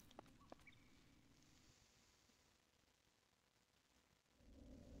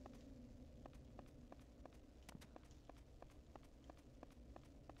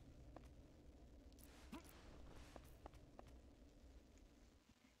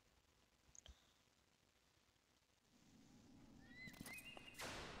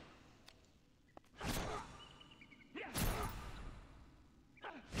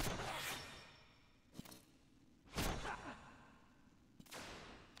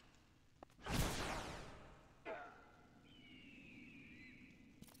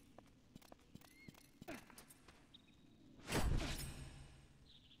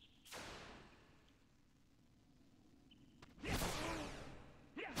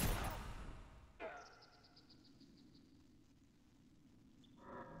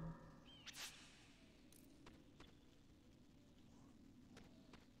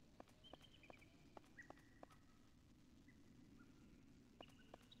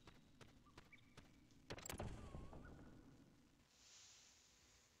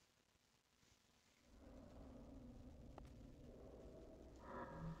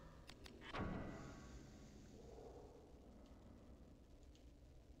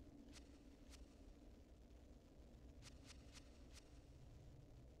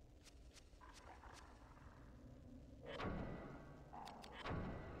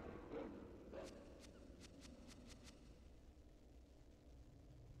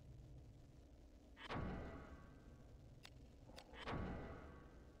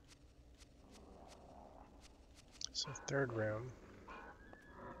 So third room.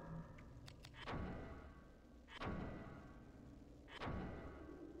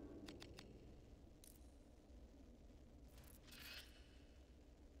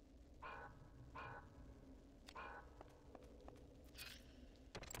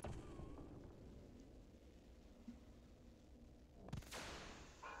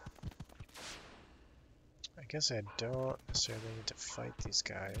 guess I don't necessarily need to fight these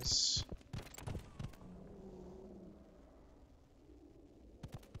guys.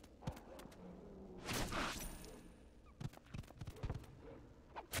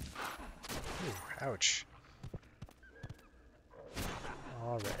 Ooh, ouch.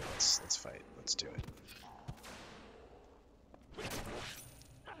 All right, let's fight. Let's do it.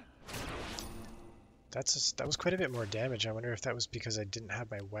 That was quite a bit more damage. I wonder if that was because I didn't have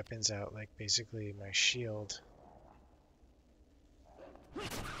my weapons out, like basically my shield.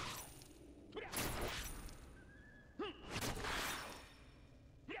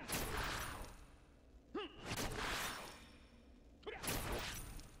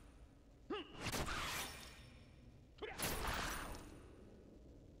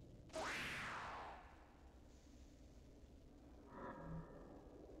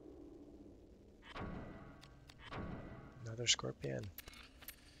 Another scorpion.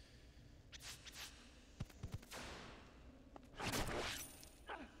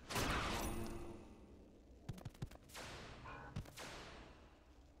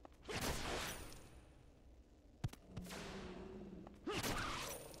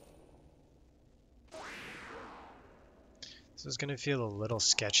 This is going to feel a little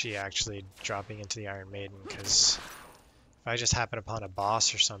sketchy actually dropping into the Iron Maiden, because if I just happen upon a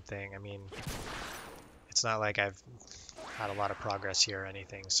boss or something, I mean, it's not like I've had a lot of progress here or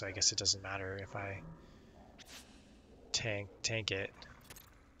anything, so I guess it doesn't matter if I tank it.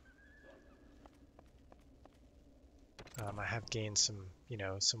 I have gained some, you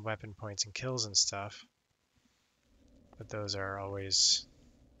know, some weapon points and kills and stuff, but those are always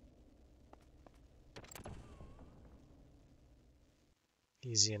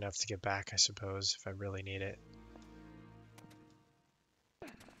easy enough to get back, I suppose, if I really need it.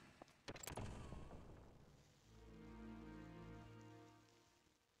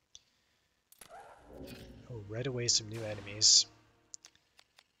 Oh, right away some new enemies.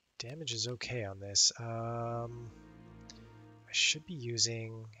 Damage is okay on this. I should be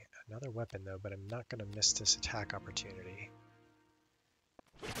using another weapon though, but I'm not going to miss this attack opportunity.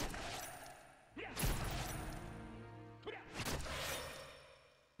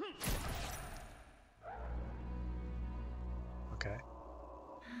 Okay.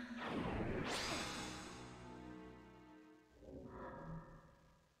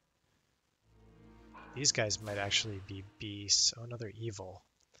 These guys might actually be beasts. Oh, another evil.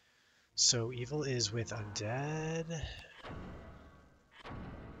 So evil is with undead.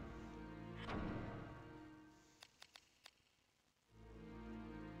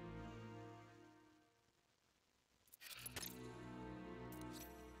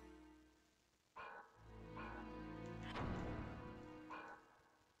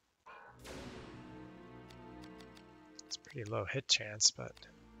 It's pretty low hit chance, but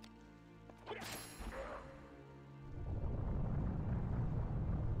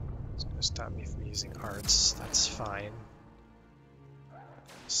it's going to stop me from using arts. That's fine.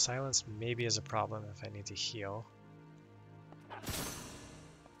 Silence maybe is a problem if I need to heal.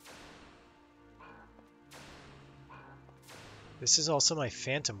 This is also my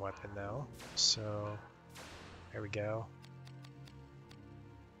phantom weapon though, so there we go.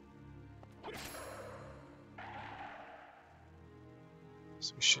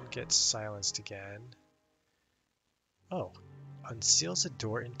 So we should get silenced again. Oh, unseals a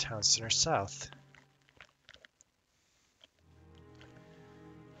door in Town Center South.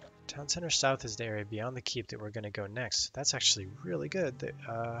 Town Center South is the area beyond the keep that we're going to go next. That's actually really good that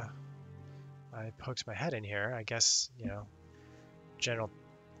I poked my head in here. I guess, you know, general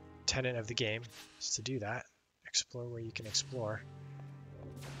tenet of the game is to do that. Explore where you can explore.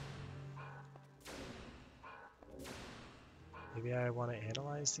 Maybe I want to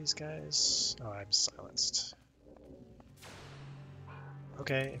analyze these guys. Oh, I'm silenced.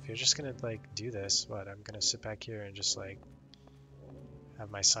 Okay, if you're just gonna like do this, what? I'm gonna sit back here and just like have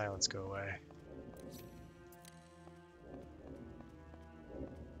my silence go away.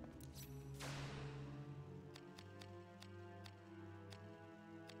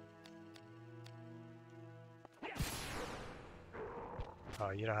 Oh,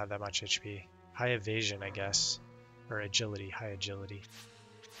 you don't have that much HP. High evasion, I guess. Or agility, high agility.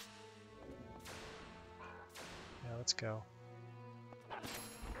 Yeah, let's go.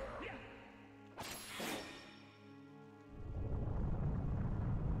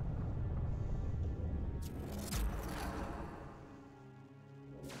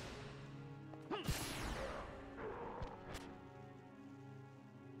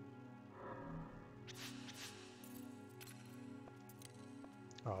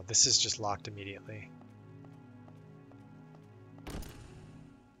 Oh, this is just locked immediately.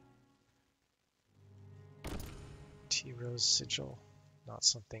 Rose sigil. Not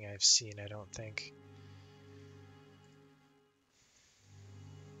something I've seen, I don't think.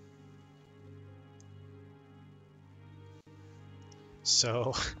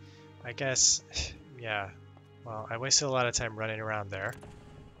 So, I guess, yeah. Well, I wasted a lot of time running around there,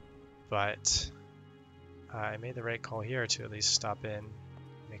 but I made the right call here to at least stop in,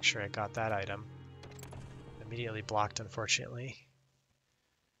 make sure I got that item. Immediately blocked, unfortunately.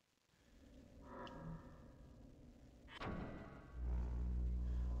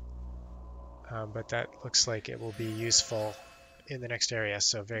 But that looks like it will be useful in the next area,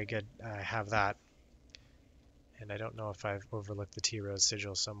 so very good. I have that. And I don't know if I've overlooked the T-Rose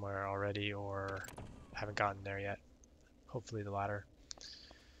sigil somewhere already or haven't gotten there yet. Hopefully the latter.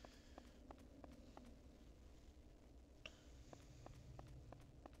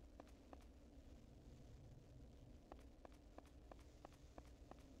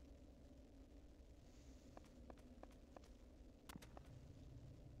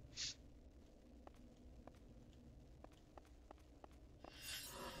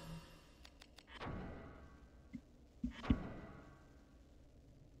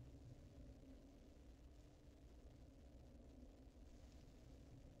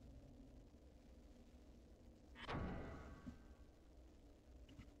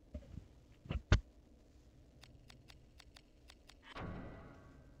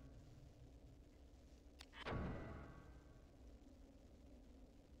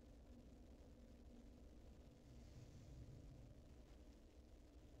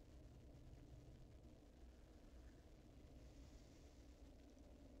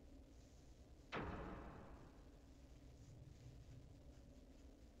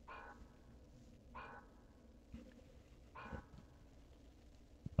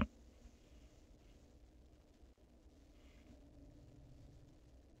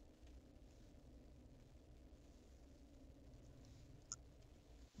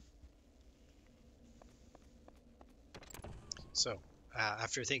 So,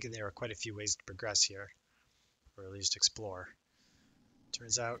 after thinking there were quite a few ways to progress here, or at least explore,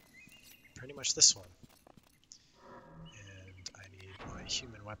 turns out pretty much this one. And I need my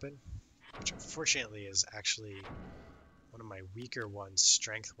human weapon, which unfortunately is actually one of my weaker ones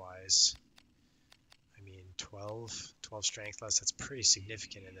strength-wise. I mean, 12 strength less, that's pretty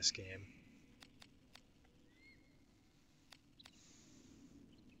significant in this game.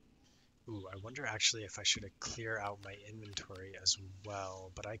 Ooh, I wonder actually if I should clear out my inventory as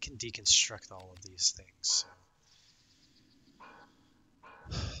well, but I can deconstruct all of these things, so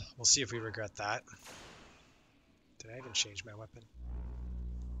we'll see if we regret that. Did I even change my weapon?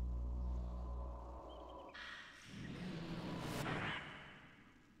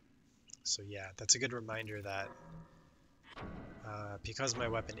 So yeah, that's a good reminder that because my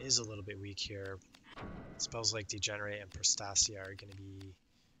weapon is a little bit weak here, spells like Degenerate and Prostasia are going to be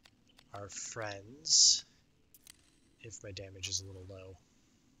our friends if my damage is a little low.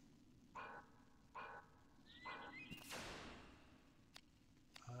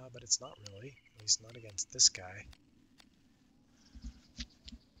 But it's not really, at least not against this guy.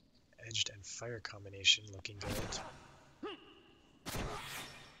 Edged and fire combination looking good.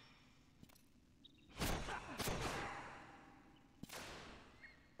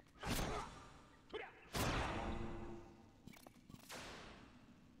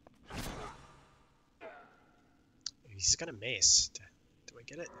 He's got a mace. Do I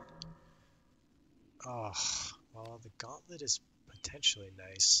get it? Oh, well, the gauntlet is potentially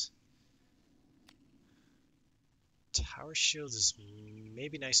nice. Tower shield is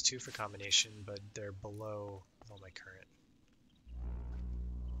maybe nice too for combination, but they're below my current.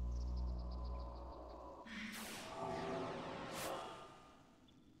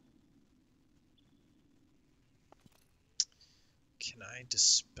 Can I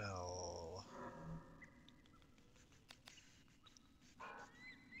dispel?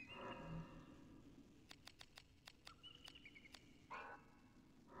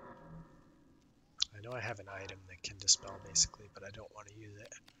 I know I have an item that can dispel basically, but I don't want to use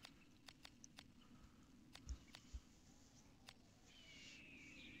it.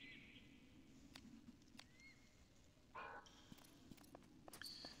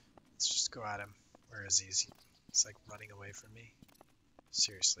 Let's just go at him. Where is he? He's like running away from me.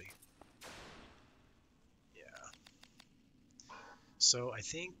 Seriously. Yeah. So I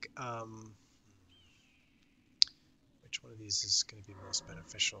think, which one of these is going to be most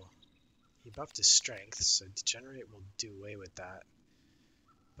beneficial? He buffed his strength, so Degenerate will do away with that.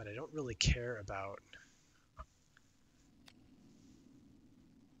 But I don't really care about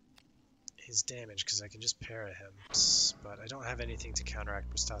his damage because I can just para him. But I don't have anything to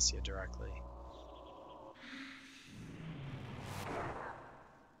counteract Prostasia directly.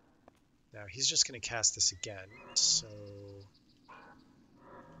 Now he's just going to cast this again, so I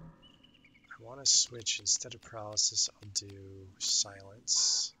want to switch. Instead of paralysis, I'll do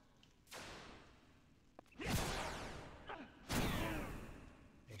silence.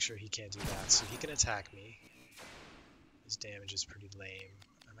 Make sure he can't do that, so he can attack me. His damage is pretty lame.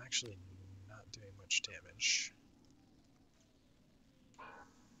 I'm actually not doing much damage.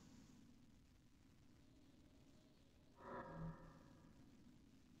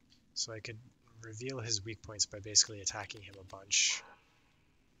 So I could reveal his weak points by basically attacking him a bunch.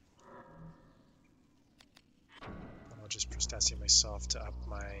 But I'll just Prostacea myself to up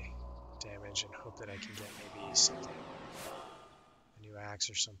my damage and hope that I can get maybe something, a new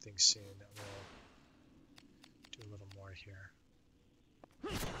axe or something soon that will do a little more here.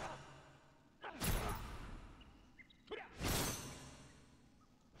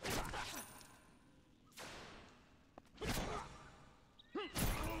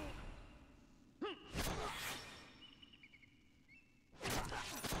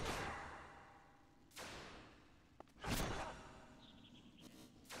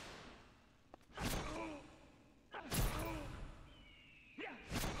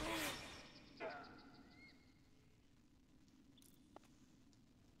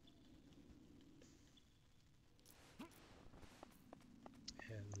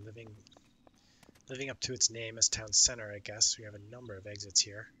 Living up to its name as town center, I guess. We have a number of exits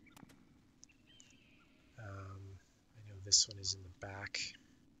here. I know this one is in the back.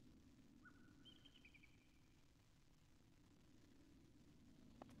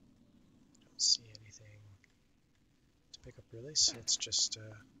 Don't see anything to pick up really, so let's just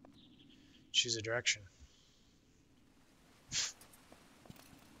choose a direction.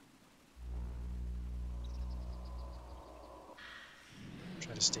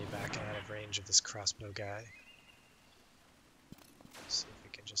 Try to stay back and out of range of this crossbow guy. See if we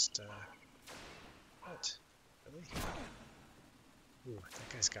can just, what? Really? Ooh, that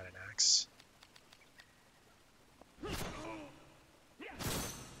guy's got an axe.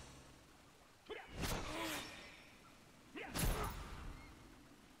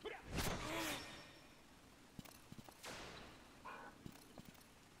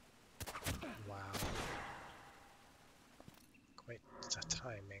 Wow. Quite the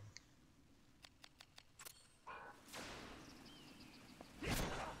timing.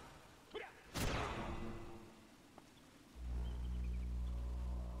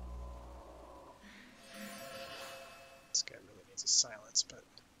 This guy really needs a silence, but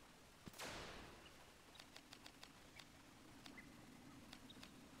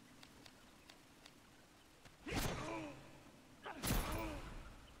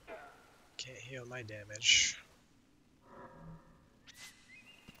can't heal my damage.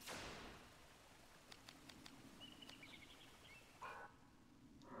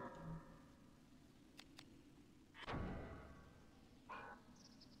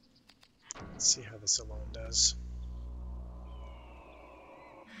 Let's see how this alone does.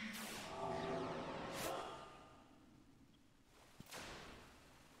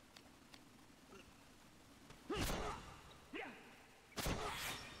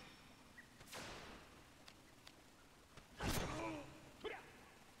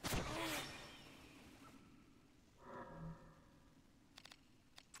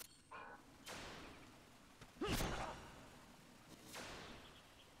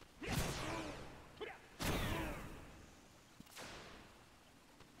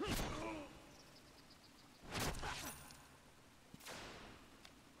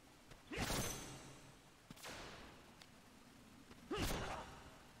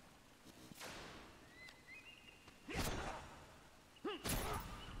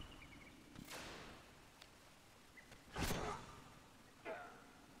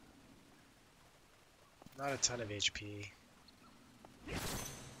 Not a ton of HP.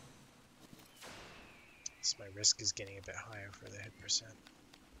 So my risk is getting a bit higher for the hit percent.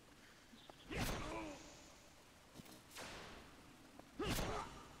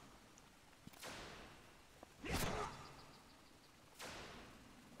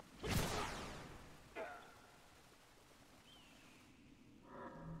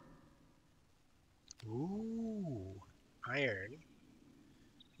 Ooh, iron.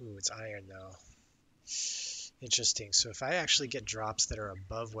 Ooh, it's iron though. Interesting. So if I actually get drops that are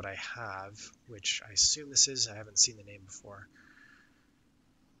above what I have, which I assume this is, I haven't seen the name before.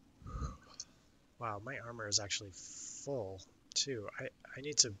 Wow, my armor is actually full too. I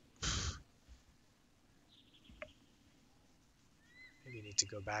need to maybe need to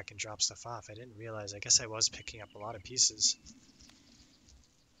go back and drop stuff off. I didn't realize. I guess I was picking up a lot of pieces.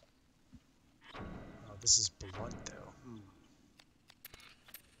 Oh, this is blunt though.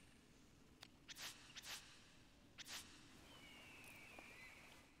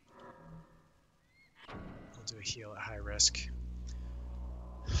 a heal at high risk.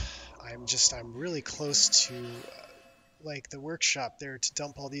 I'm really close to like the workshop there to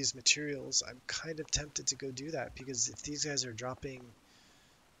dump all these materials. I'm kind of tempted to go do that because if these guys are dropping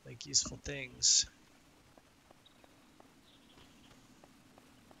like useful things.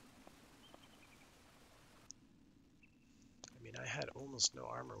 I mean, I had almost no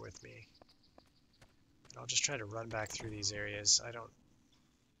armor with me. And I'll just try to run back through these areas. I don't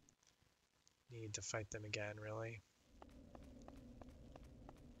need to fight them again, really.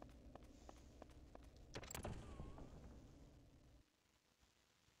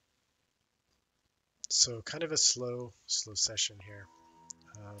 So kind of a slow session here.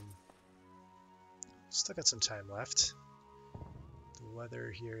 Still got some time left. The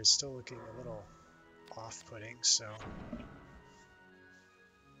weather here is still looking a little off-putting, so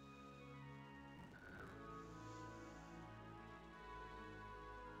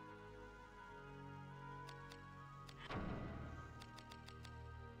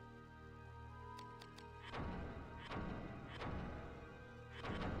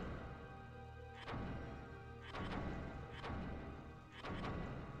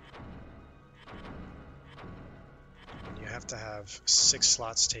you have to have 6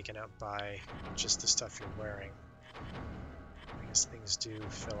 slots taken up by just the stuff you're wearing. I guess things do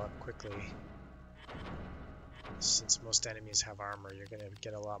fill up quickly. Since most enemies have armor, you're going to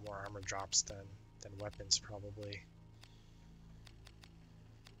get a lot more armor drops than weapons, probably.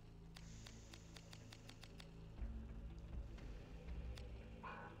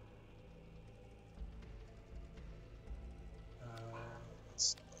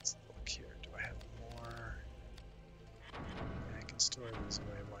 Let's look here. Do I have more? Yeah, I can store these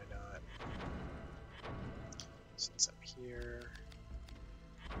away. Why not? Since I'm here.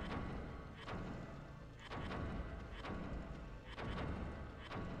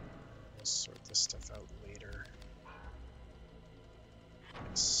 We'll sort this stuff out later.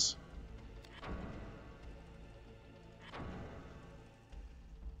 Yes.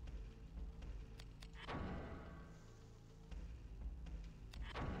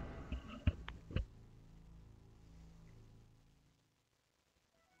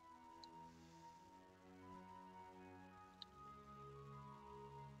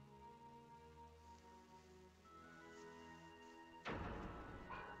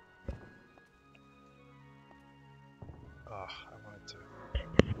 Oh, I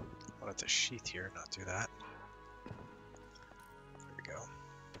wanted to sheath here, not do that. There we go.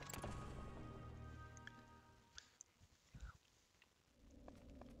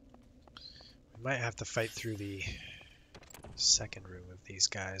 We might have to fight through the second room of these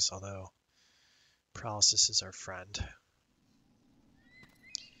guys, although paralysis is our friend.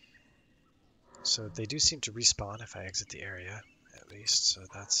 So they do seem to respawn if I exit the area, at least, so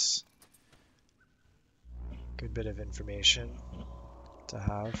that's a good bit of information to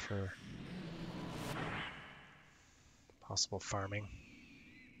have for possible farming.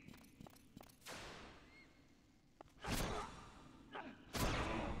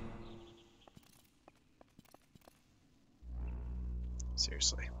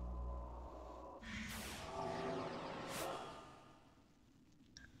 Seriously.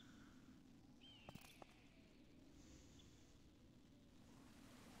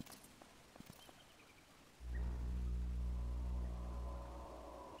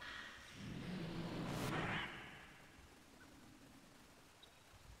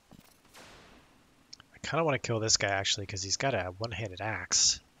 I kind of want to kill this guy actually because he's got a one-handed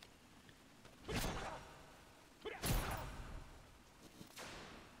axe.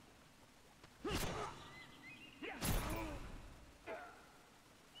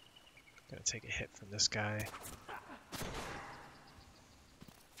 Gonna take a hit from this guy.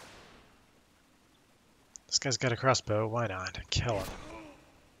 This guy's got a crossbow, why not? Kill him.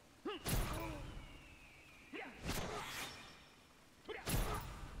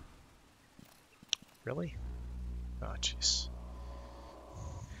 Really? Oh, jeez.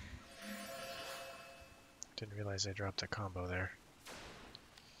 Didn't realize I dropped a combo there.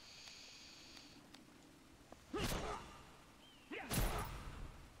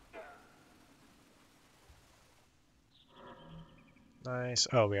 Nice.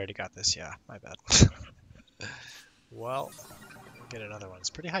 Oh, we already got this. Yeah, my bad. Well, we'll get another one.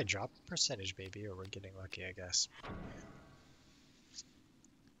 It's pretty high drop percentage, baby, or we're getting lucky, I guess.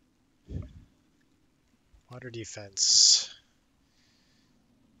 Water defense.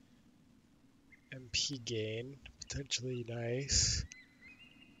 MP gain. Potentially nice.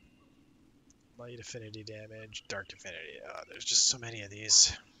 Light affinity damage. Dark affinity. Oh, there's just so many of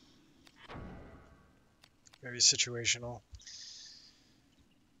these. Very situational.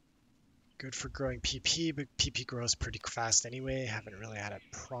 Good for growing PP, but PP grows pretty fast anyway. Haven't really had a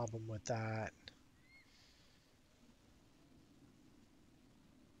problem with that.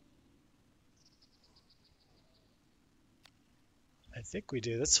 I think we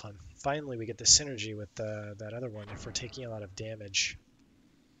do. That's fun. Finally, we get the synergy with that other one. If we're taking a lot of damage,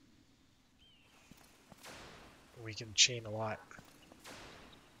 we can chain a lot.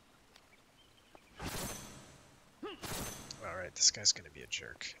 Alright, this guy's going to be a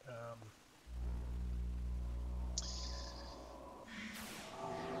jerk.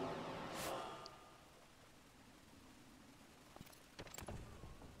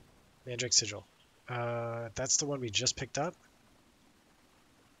 Mandrake Sigil. That's the one we just picked up?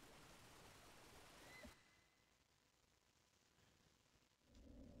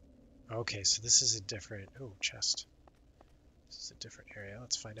 Okay, so this is a different... Oh, chest. This is a different area.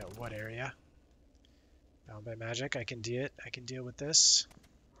 Let's find out what area. Bound by magic. I can deal with this.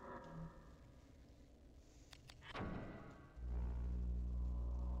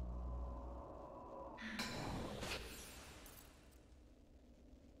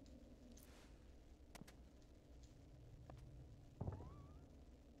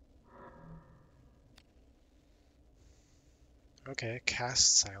 Okay,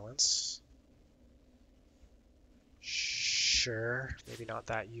 cast silence. Sure, maybe not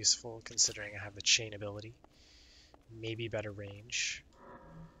that useful considering I have the chain ability. Maybe better range.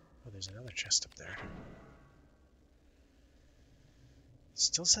 Oh, there's another chest up there.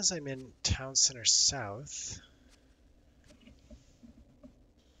 Still says I'm in town center south.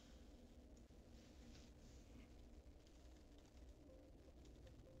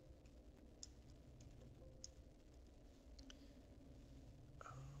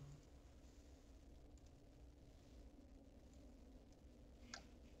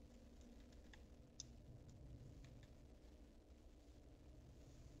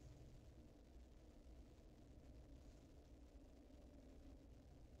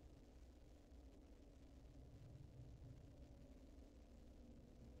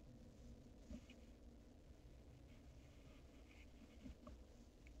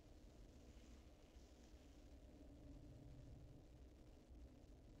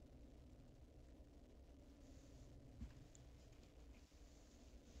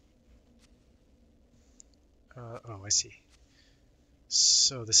 Oh, I see.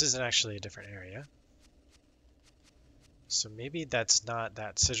 So this isn't actually a different area. So maybe that's not,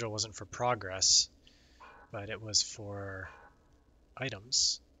 that sigil wasn't for progress, but it was for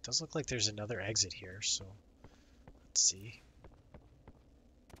items. Does look like there's another exit here, so let's see.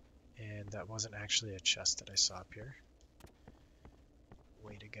 And that wasn't actually a chest that I saw up here.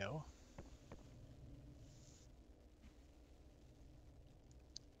 Way to go.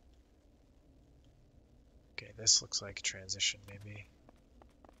 Okay, this looks like a transition maybe.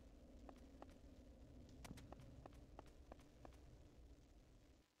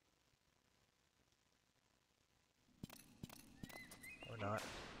 Or not.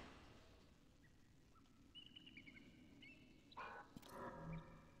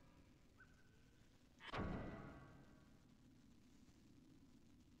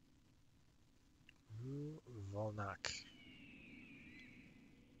 Ooh, Volnak.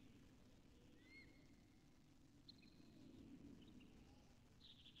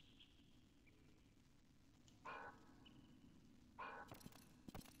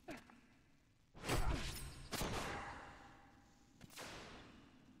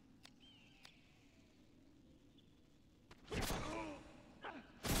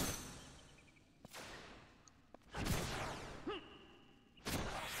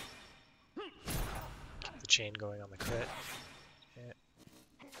 Keep the chain going on the crit.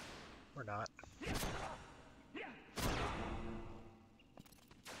 Or not.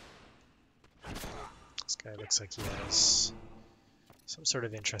 This guy looks like he has some sort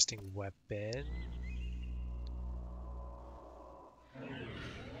of interesting weapon.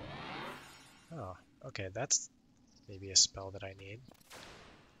 Oh, okay, that's maybe a spell that I need.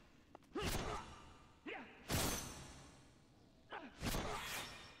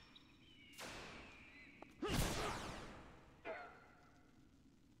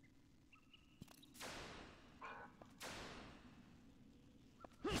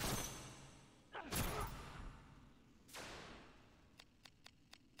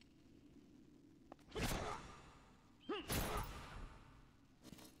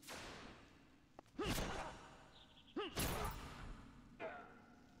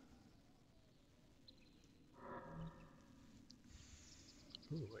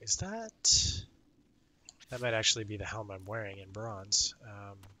 Ooh, is that... That might actually be the helm I'm wearing in bronze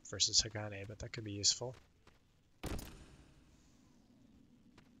versus Hagane, but that could be useful.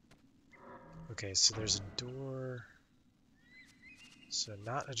 Okay, so there's a door. So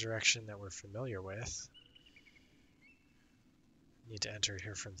not a direction that we're familiar with. Need to enter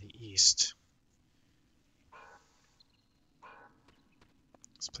here from the east.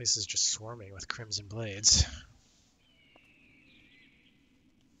 This place is just swarming with crimson blades.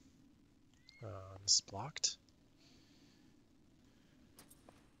 This is blocked.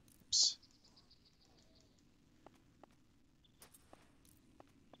 Oops.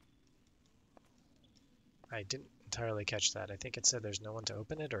 I didn't entirely catch that. I think it said there's no one to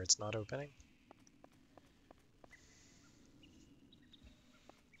open it, or it's not opening.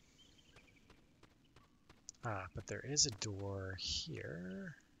 Ah, but there is a door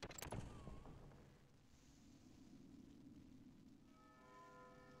here.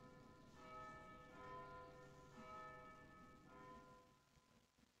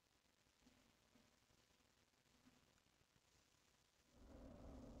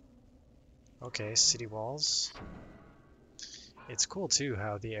 Okay, city walls. It's cool too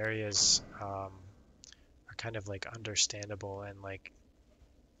how the areas are kind of like understandable, and like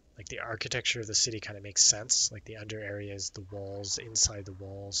the architecture of the city kind of makes sense. Like the under areas, the walls, inside the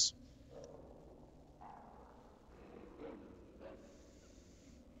walls.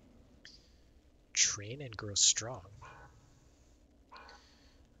 Train and grow strong.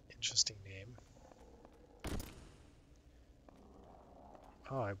 Interesting name.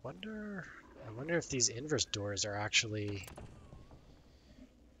 Oh, I wonder if these inverse doors are actually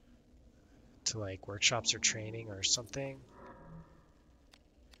to like workshops or training or something.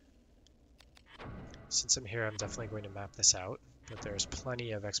 Since I'm here, I'm definitely going to map this out, but there's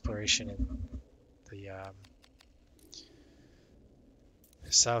plenty of exploration in the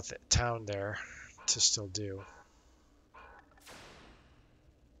south town there to still do.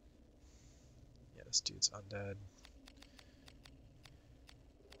 Yeah, this dude's undead.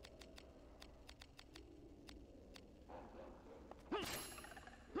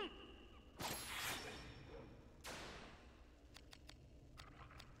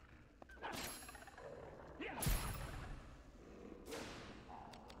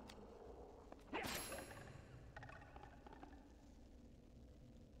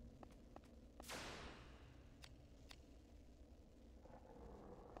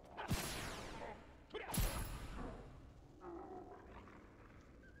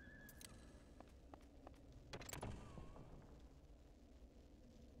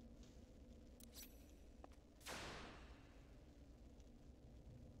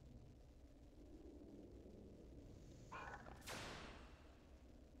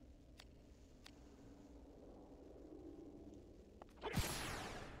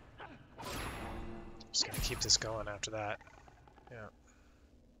 Just gonna keep this going after that. Yeah.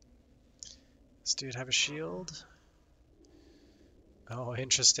 This dude have a shield? Oh,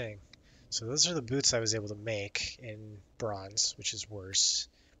 interesting. So those are the boots I was able to make in bronze, which is worse.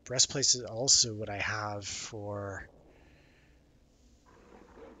 Breastplate is also what I have for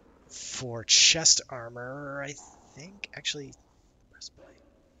chest armor, I think. Actually, breastplate.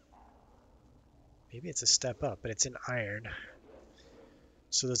 Maybe it's a step up, but it's in iron.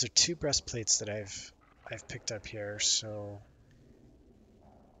 So those are two breastplates that I've picked up here. So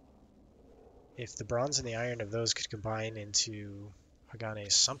if the bronze and the iron of those could combine into Hagane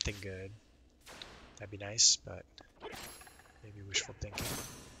something good, that'd be nice, but maybe wishful thinking.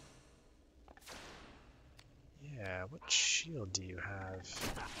 Yeah, what shield do you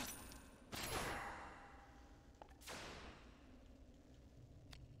have?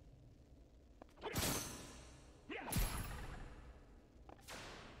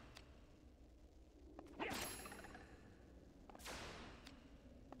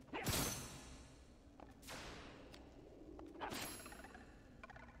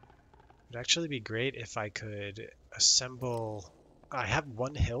 It'd actually be great if I could assemble... I have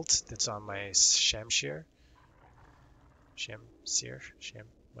one hilt that's on my Shamshir.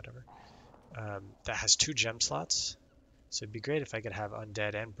 Whatever. That has 2 gem slots. So it'd be great if I could have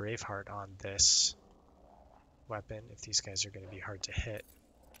Undead and Braveheart on this weapon, if these guys are going to be hard to hit.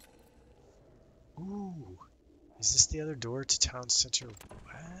 Ooh, is this the other door to Town Center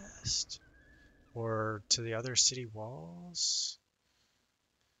West? Or to the other city walls?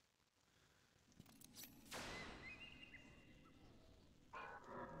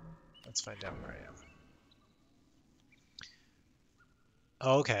 Let's find out where I am.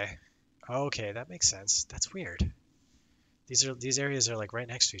 Oh, okay. Okay, that makes sense. That's weird. These areas are like right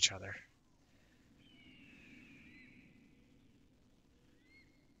next to each other.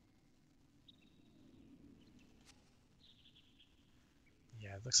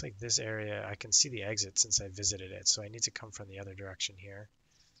 Yeah, it looks like this area, I can see the exit since I visited it, so I need to come from the other direction here.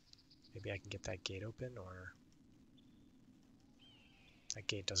 Maybe I can get that gate open, or that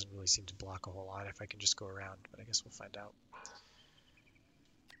gate doesn't really seem to block a whole lot if I can just go around, but I guess we'll find out.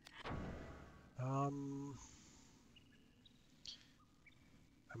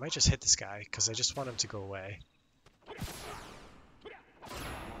 I might just hit this guy because I just want him to go away.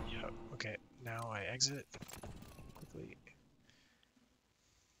 Yeah, okay, now I exit quickly.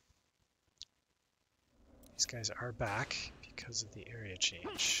 These guys are back because of the area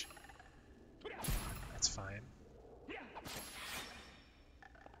change. That's fine.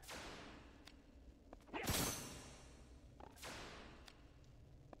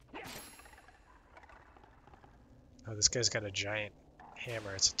 Oh, this guy's got a giant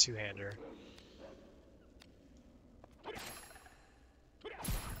hammer. It's a two-hander.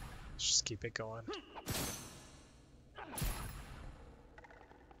 Let's just keep it going.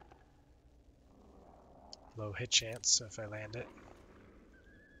 Low hit chance, so if I land it.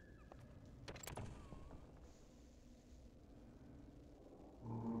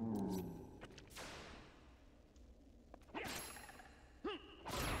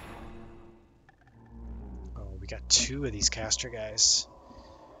 Oh, we got two of these caster guys.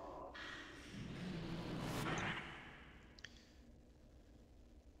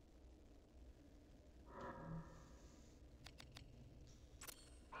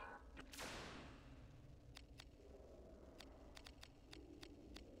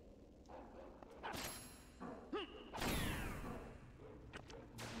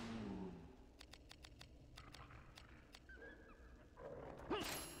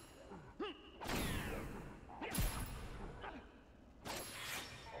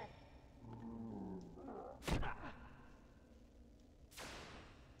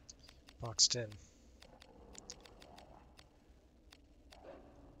 Boxed in.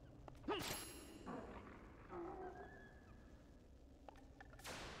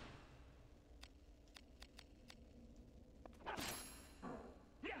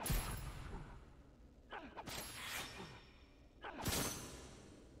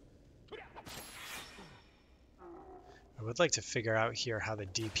 I would like to figure out here how the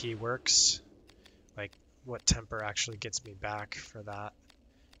DP works, like what temper actually gets me back for that.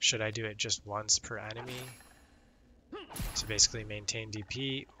 Should I do it just once per enemy to basically maintain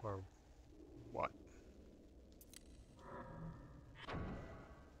DP, or what?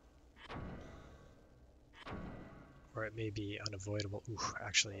 Or it may be unavoidable. Ooh,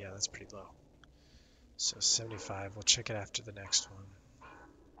 actually, yeah, that's pretty low. So 75, we'll check it after the next one.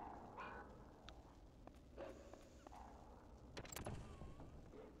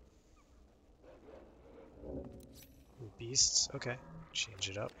 Ooh, beasts, okay, change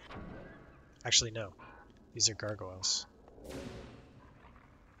it up. Actually, no, these are gargoyles.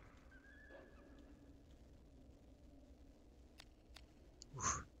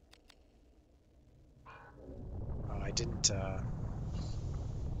 Ooh. Oh, I didn't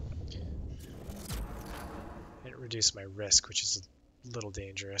reduce my risk, which is a little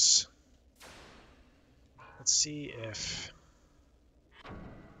dangerous. Let's see if...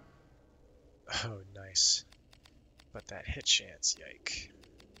 Oh, nice. But that hit chance, yike.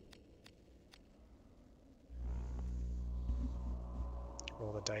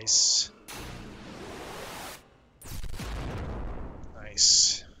 Roll the dice.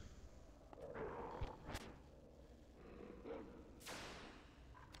 Nice.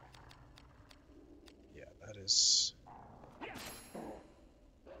 Yeah, that is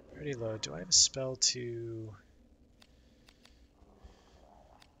pretty low. Do I have a spell to...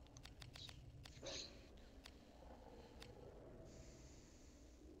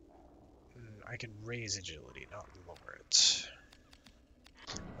 I can raise agility, not lower it.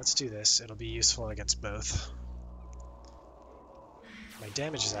 Let's do this. It'll be useful against both. My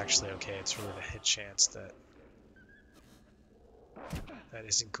damage is actually okay. It's really the hit chance that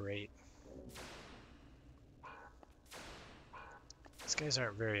isn't great. These guys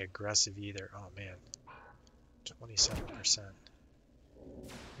aren't very aggressive either. Oh man, 27%.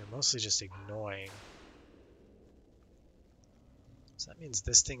 They're mostly just ignoring. So that means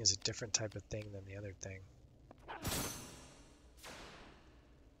this thing is a different type of thing than the other thing.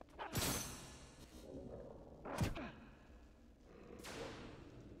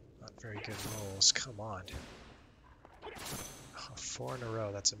 Not very good rolls, come on. Oh, 4 in a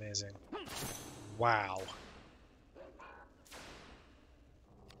row, that's amazing. Wow.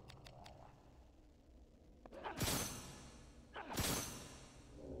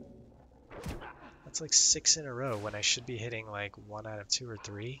 That's like 6 in a row when I should be hitting like 1 out of 2 or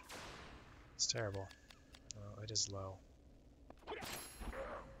 3. It's terrible. Oh, it is low.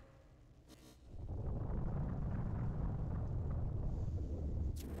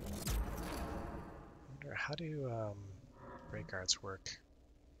 how do break arts work?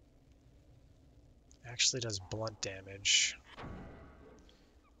 Actually does blunt damage.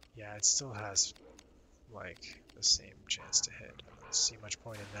 Yeah, it still has like the same chance to hit. I don't see much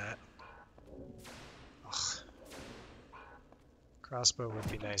point in that. Ugh. Crossbow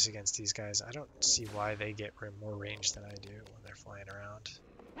would be nice against these guys. I don't see why they get more range than I do when they're flying around.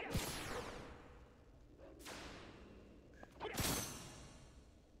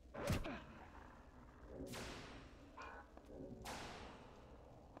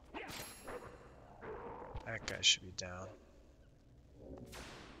 That guy should be down.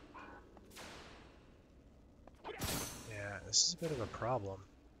 Yeah, this is a bit of a problem.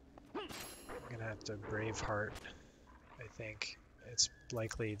 I'm gonna have to Braveheart, I think. It's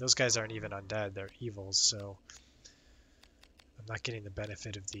likely, those guys aren't even undead, they're evils, so I'm not getting the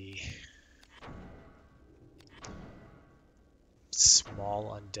benefit of the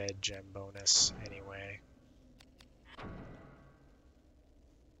small undead gem bonus anyway.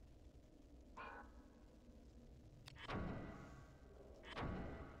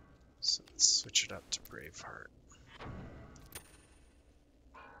 So let's switch it up to Braveheart.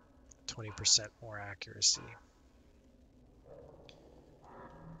 20% more accuracy.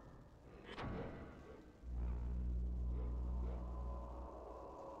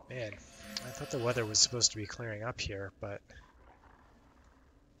 Man, I thought the weather was supposed to be clearing up here, but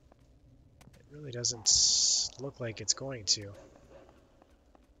it really doesn't look like it's going to.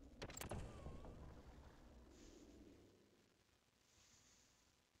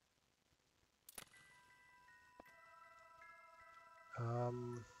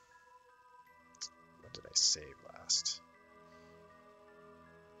 What did I save last?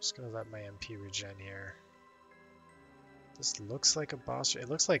 Just gonna let my MP regen here. This looks like a boss. It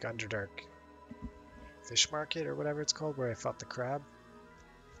looks like Underdark Fish Market or whatever it's called, where I fought the crab.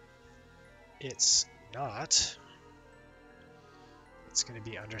 It's not. It's gonna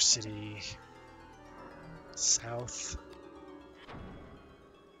be Undercity South.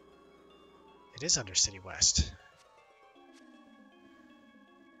 It is Undercity West.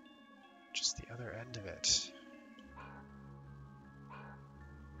 Just the other end of it.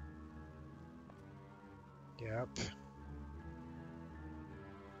 Yep.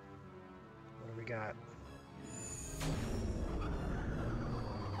 What do we got?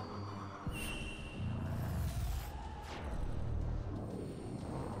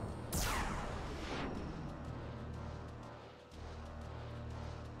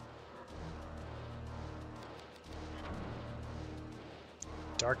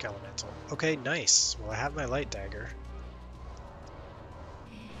 Dark Elemental. Okay, nice. Well, I have my Light Dagger.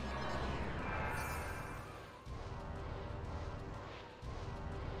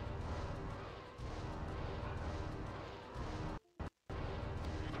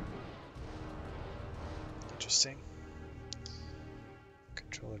 Interesting.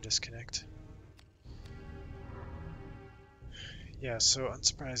 Controller disconnect. Yeah, so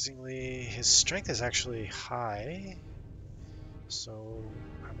unsurprisingly, his strength is actually high. So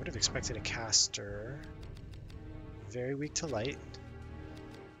I would have expected a caster. Very weak to light.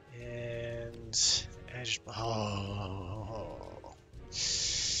 And edge. Oh,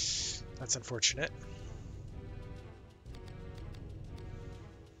 that's unfortunate.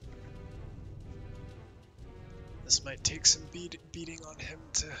 This might take some beating on him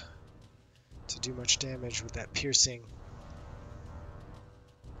to do much damage with that piercing.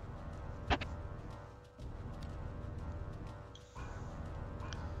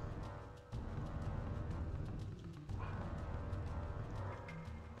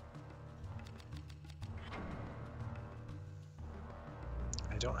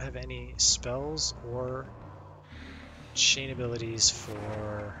 I don't have any spells or chain abilities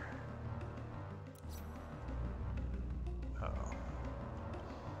for... Uh-oh.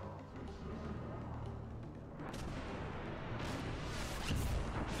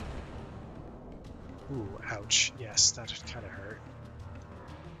 Ooh, ouch. Yes, that kind of hurt.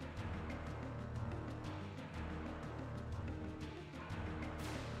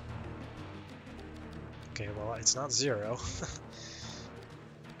 Okay, well, it's not zero.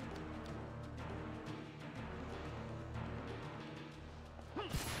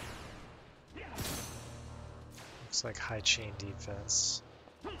 Looks like high chain defense.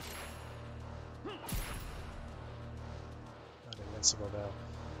 Not invincible though.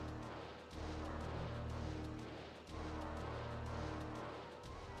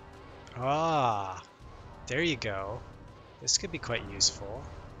 Ah, there you go. This could be quite useful.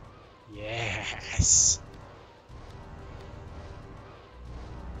 Yes.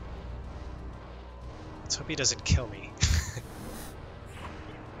 Let's hope he doesn't kill me.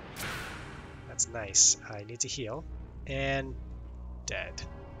 That's Nice. I need to heal. And dead.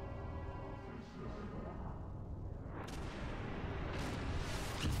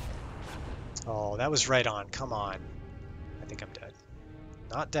 Oh, that was right on. Come on. I think I'm dead.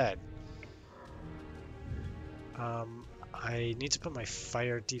 Not dead. I need to put my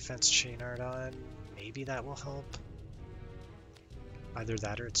fire defense chain art on. Maybe that will help. Either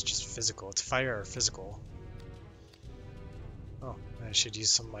that or it's just physical. It's fire or physical. Oh, I should use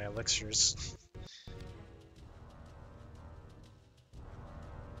some of my elixirs.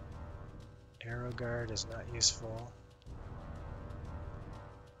 Arrow guard is not useful.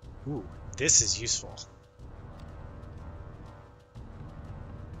 Ooh, this is useful.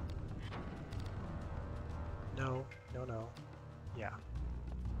 No, no, no. Yeah.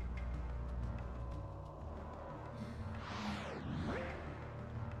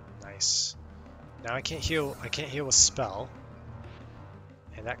 Nice. Now I can't heal with spell.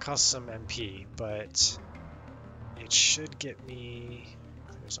 And that costs some MP, but it should get me.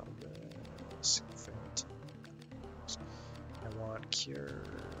 There's all this. I want cure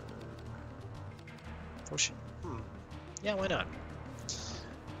potion. Yeah, why not?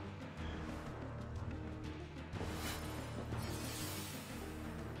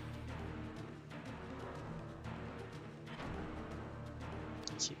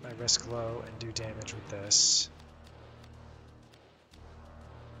 Keep my risk low and do damage with this.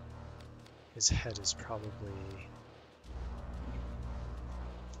 His head is probably...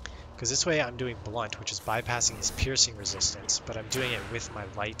 Because this way I'm doing blunt, which is bypassing his piercing resistance, but I'm doing it with my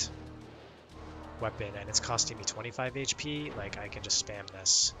light weapon, and it's costing me 25 HP. Like, I can just spam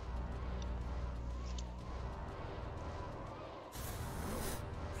this.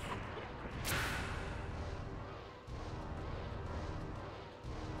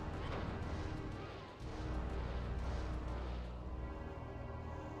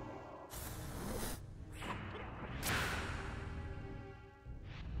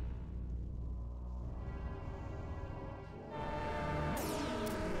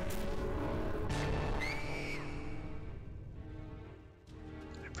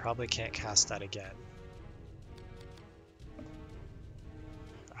 Probably can't cast that again.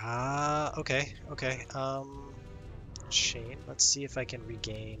 Okay. Shane, let's see if I can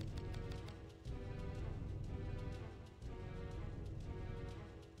regain.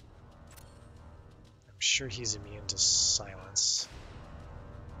 I'm sure he's immune to silence.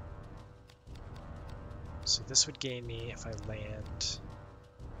 So this would gain me if I land.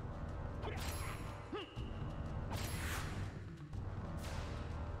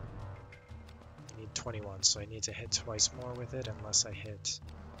 I need 21, so I need to hit twice more with it unless I hit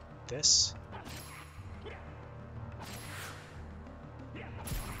this.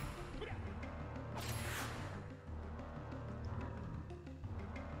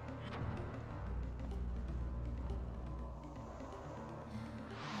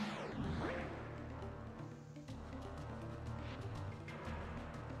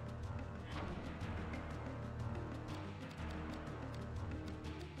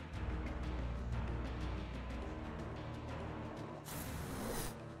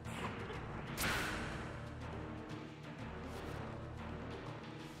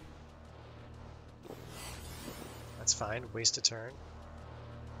 That's fine, waste a turn.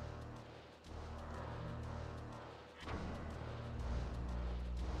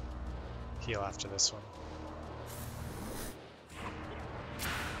 Heal after this one.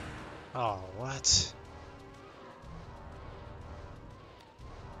 Oh, what?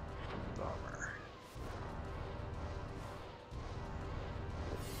 Bummer.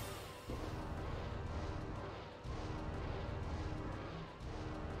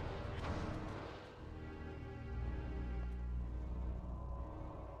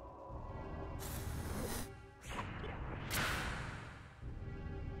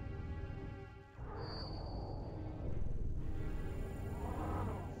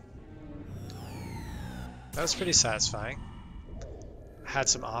 That was pretty satisfying. I had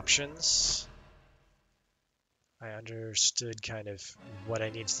some options. I understood kind of what I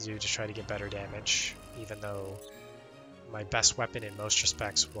needed to do to try to get better damage, even though my best weapon in most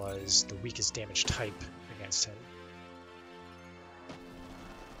respects was the weakest damage type against him.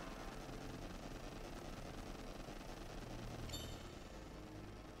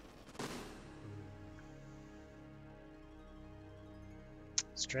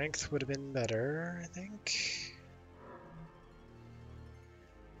 Strength would have been better, I think.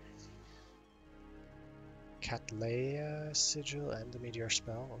 Cattleya Sigil and the Meteor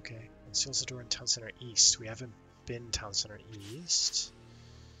Spell. Okay. And seals the door in Town Center East. We haven't been Town Center East.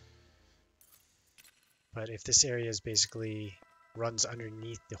 But if this area is basically runs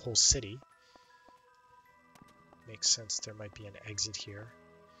underneath the whole city, Makes sense there might be an exit here.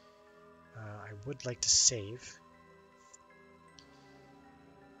 I would like to save.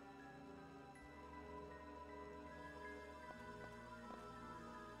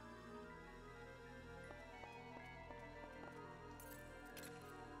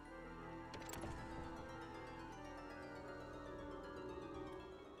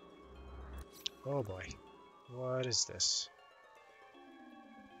 Oh boy, what is this?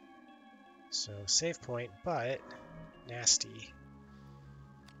 So save point, but nasty.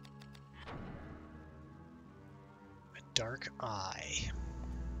 A dark eye.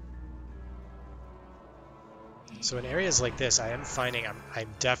 So in areas like this, I am finding I'm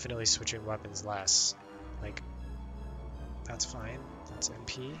definitely switching weapons less. Like, that's fine. That's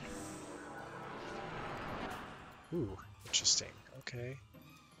MP. Ooh, interesting. Okay.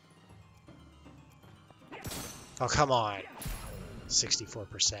 Oh, come on.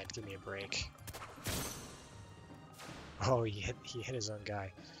 64%. Give me a break. Oh, he hit his own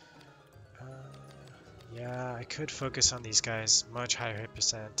guy. Yeah, I could focus on these guys. Much higher hit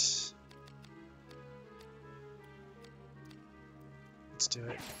percent. Let's do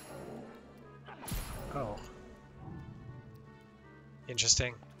it. Oh.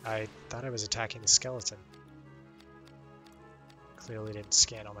 Interesting. I thought I was attacking the skeleton. Clearly didn't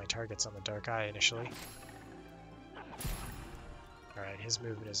scan all my targets on the dark eye initially. Alright, his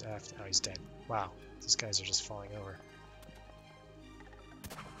movement is F. Now he's dead. Wow, these guys are just falling over.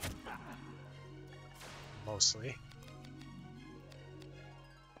 Mostly.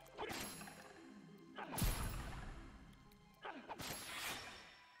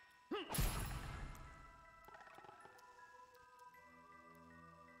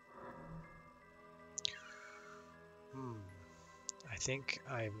 I think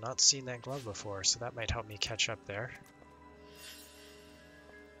I've not seen that glove before, so that might help me catch up there.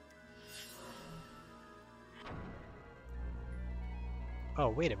 Oh,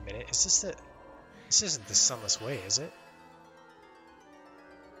 wait a minute. Is this the... This isn't the Sunless Way, is it?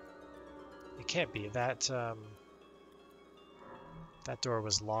 It can't be. That door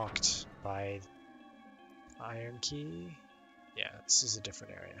was locked by Iron Key. Yeah, this is a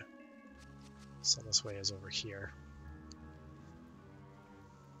different area. Sunless Way is over here.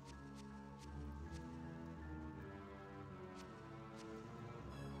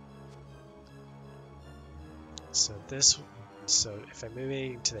 So if I'm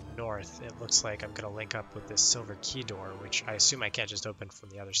moving to the north, it looks like I'm gonna link up with this silver key door, which I assume I can't just open from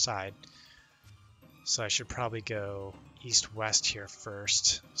the other side. So I should probably go east-west here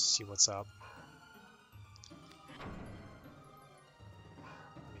first, see what's up.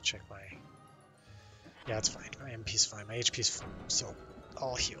 Let me check my... Yeah, it's fine. My MP's fine. My HP's full, so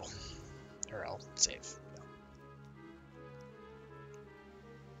I'll heal. Or I'll save.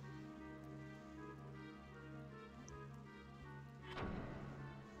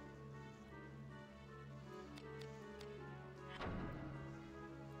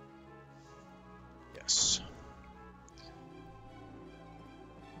 Yes.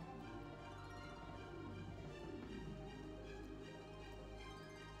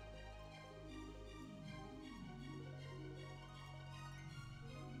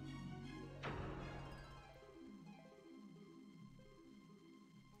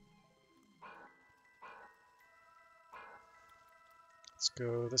 Let's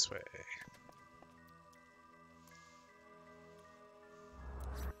go this way.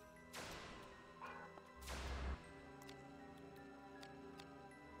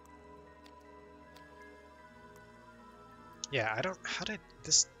 Yeah, I don't... How did...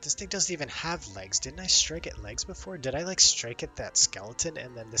 This thing doesn't even have legs. Didn't I strike at legs before? Did I, like, strike at that skeleton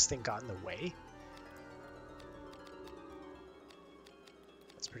and then this thing got in the way?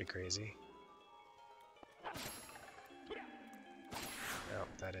 That's pretty crazy. Oh,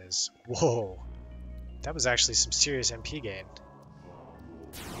 that is... Whoa! That was actually some serious MP gain.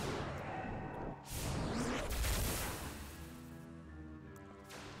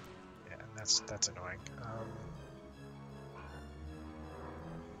 Yeah, and that's annoying.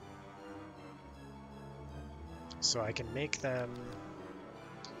 So I can make them...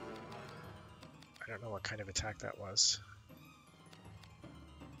 I don't know what kind of attack that was.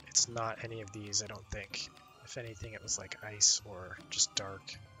 It's not any of these, I don't think. If anything, it was like ice or just dark.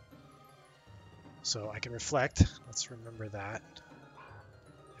 So I can reflect. Let's remember that.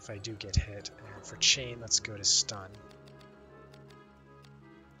 If I do get hit. And for chain, let's go to stun.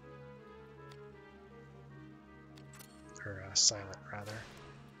 Or silent, rather.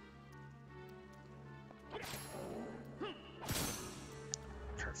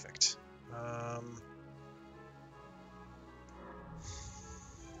 Perfect.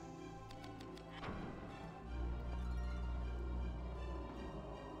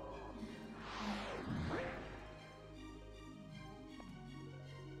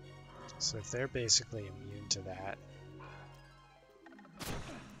 So if they're basically immune to that...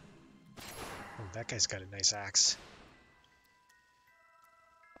 Oh, that guy's got a nice axe.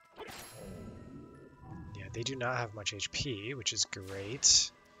 Yeah, they do not have much HP, which is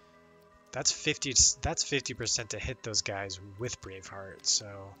great. That's 50% to hit those guys with Braveheart,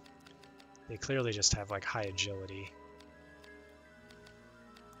 so they clearly just have like high agility.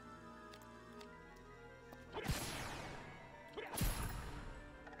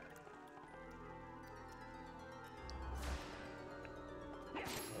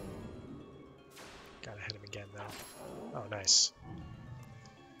 Gotta hit him again though. Oh, nice.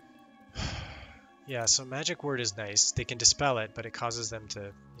 Yeah, so magic word is nice. They can dispel it, but it causes them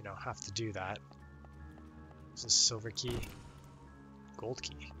to, you know, have to do that. Is this silver key? Gold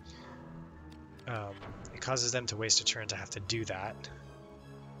key. It causes them to waste a turn to have to do that.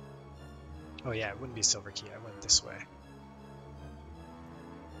 Oh yeah, it wouldn't be silver key. I went this way.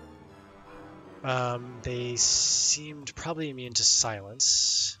 They seemed probably immune to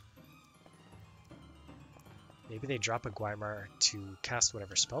silence. Maybe they drop a Guaimar to cast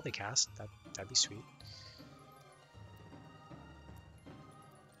whatever spell they cast. That'd be sweet.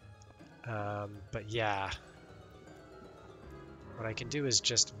 But yeah. What I can do is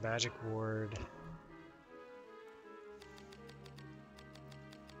just magic ward.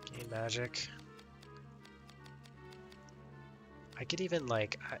 Gain magic. I could even,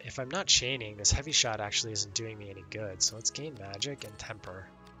 like, if I'm not chaining, this heavy shot actually isn't doing me any good. So let's gain magic and temper.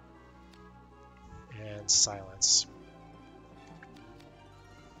 And silence.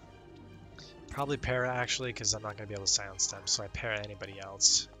 Probably para actually, because I'm not going to be able to silence them, so I para anybody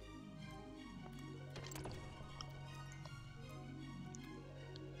else.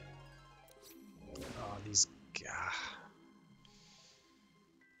 Oh, these...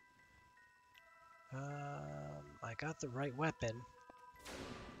 I got the right weapon.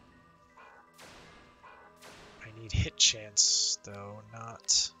 I need hit chance, though,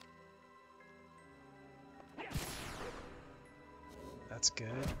 not... That's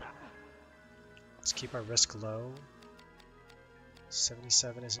good. Let's keep our risk low.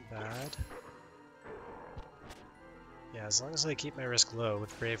 77 isn't bad. Yeah, as long as I keep my risk low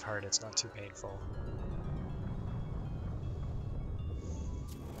with Braveheart, it's not too painful.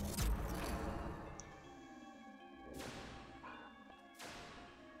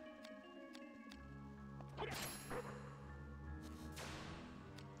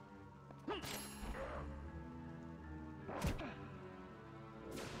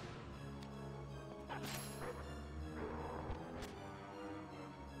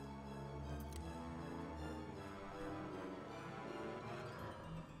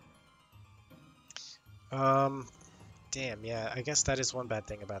 Damn, yeah, I guess that is one bad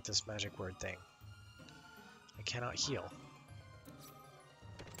thing about this magic word thing. I cannot heal.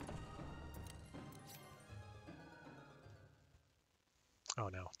 Oh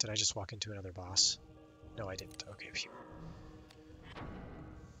no, did I just walk into another boss? No, I didn't. Okay, phew.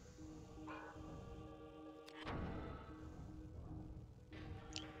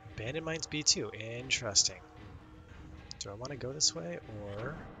 Abandoned Mines B2, interesting. Do I want to go this way,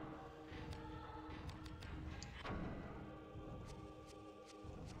 or...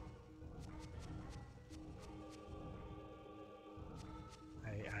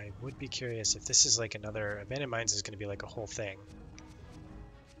 I would be curious if this is like another... Abandoned Mines is going to be like a whole thing.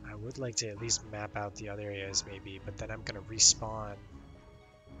 I would like to at least map out the other areas maybe, but then I'm going to respawn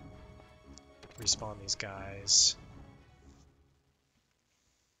these guys.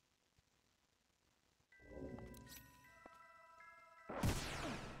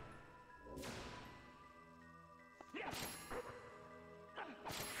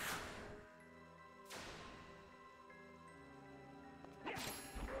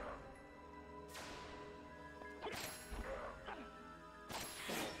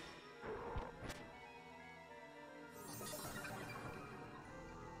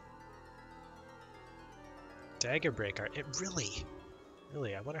 Dagger Breaker, it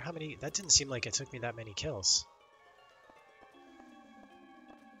really, I wonder how many, that didn't seem like it took me that many kills.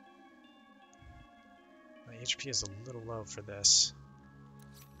 My HP is a little low for this,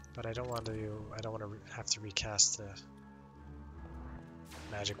 but I don't want to have to recast the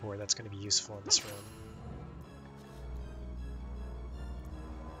magic ward. That's going to be useful in this room.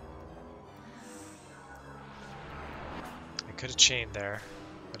 I could have chained there,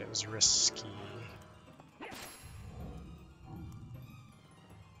 but it was risky.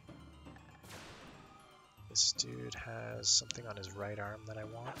 This dude has something on his right arm that I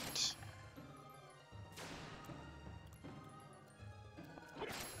want.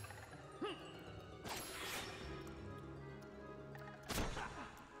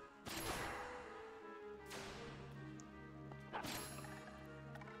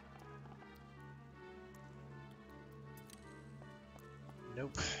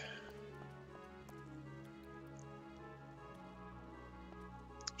 Nope.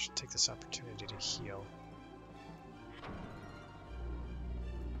 Should take this opportunity to heal.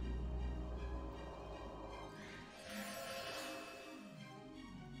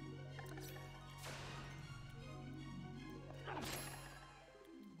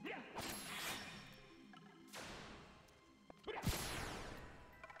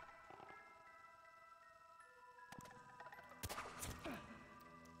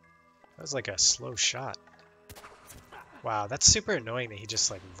 That was like a slow shot. Wow, that's super annoying that he just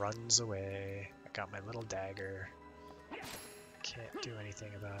like runs away. I got my little dagger. Can't do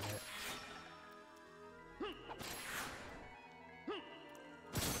anything about it.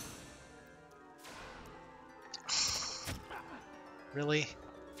 Really?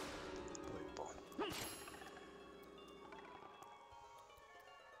 Unbelievable.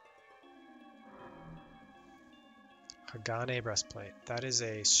 Hagane breastplate. That is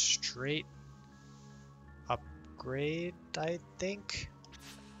a straight upgrade, I think.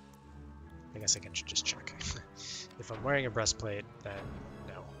 I guess I can just check. If I'm wearing a breastplate, then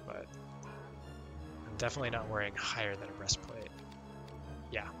no, but I'm definitely not wearing higher than a breastplate.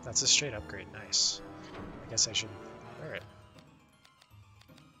 Yeah, that's a straight upgrade. Nice. I guess I should wear it.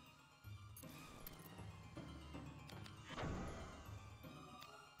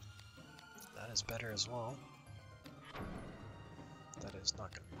 That is better as well. That is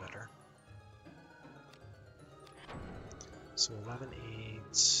not going to be better. So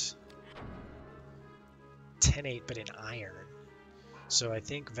 11-8, 10-8, but in iron. So I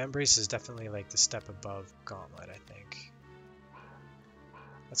think Vembrace is definitely like the step above Gauntlet, I think.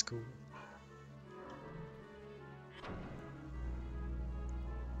 That's cool.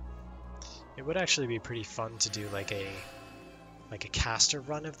 It would actually be pretty fun to do like a caster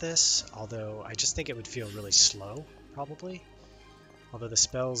run of this, although I just think it would feel really slow, probably. Although the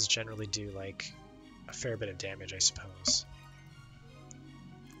spells generally do like a fair bit of damage, I suppose.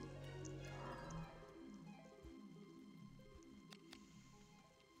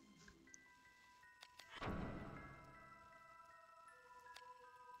 I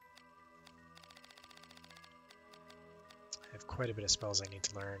have quite a bit of spells I need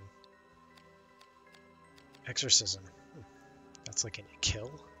to learn. Exorcism. That's like a kill,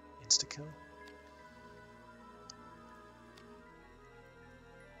 insta-kill.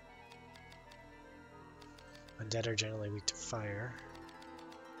 Undead are generally weak to fire.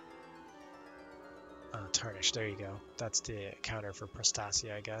 Tarnish, there you go. That's the counter for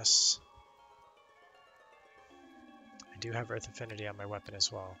Prostasia, I guess. I do have Earth Affinity on my weapon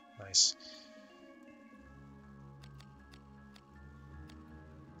as well. Nice.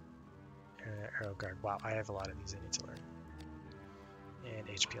 Arrow Guard. Wow, I have a lot of these I need to learn. And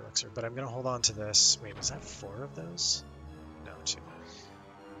HP Elixir. But I'm going to hold on to this. Wait, was that 4 of those? No, 2.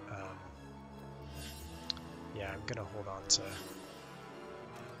 Yeah, I'm going to hold on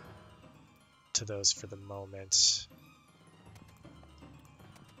to those for the moment.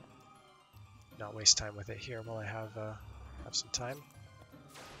 Not waste time with it here while I have some time.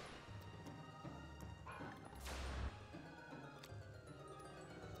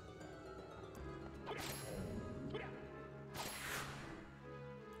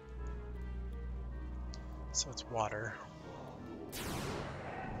 So it's water.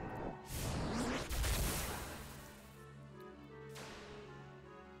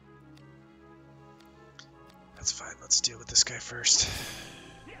 That's fine, let's deal with this guy first.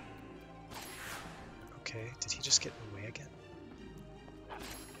 Okay, did he just get in the way again?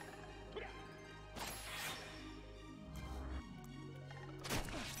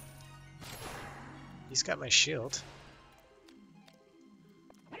 He's got my shield.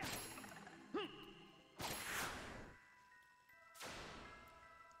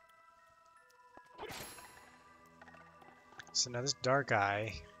 So now this dark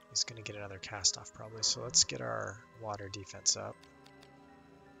eye is going to get another cast off probably, so let's get our water defense up,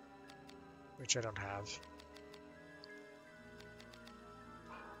 which I don't have.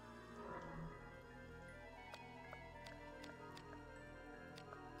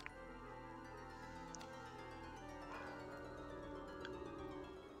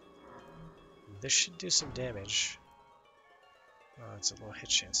 This should do some damage. Oh, it's a little hit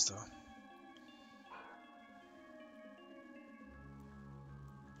chance though.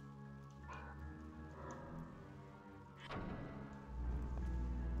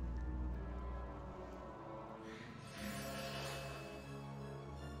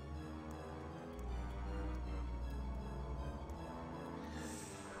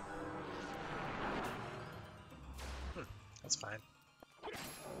 That's fine.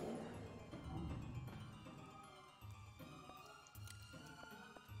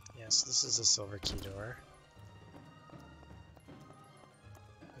 so this is a silver key door.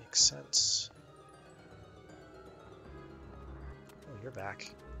 Makes sense. Oh, you're back.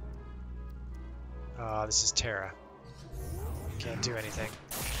 This is Terra. Can't do anything.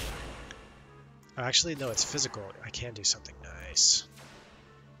 Oh, actually, no, it's physical. I can do something nice.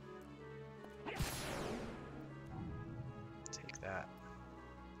 Take that.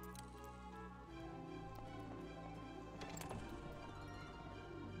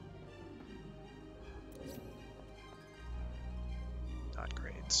 Not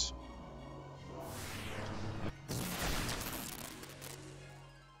great.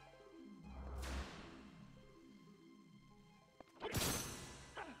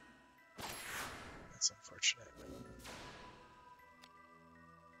 That's unfortunate.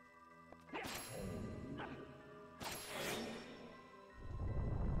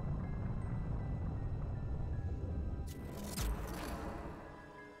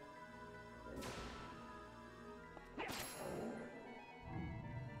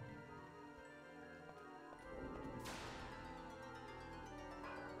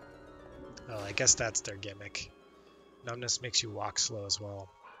 Well, I guess that's their gimmick. Numbness makes you walk slow as well.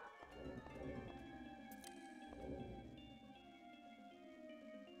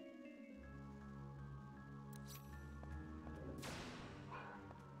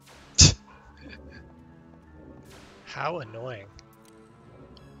 How annoying.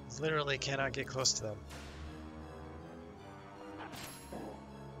 Literally cannot get close to them.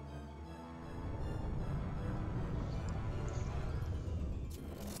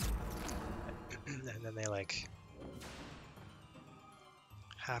 And then they like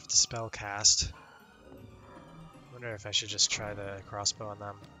have to spell cast. Wonder if I should just try the crossbow on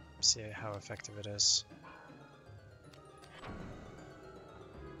them, see how effective it is.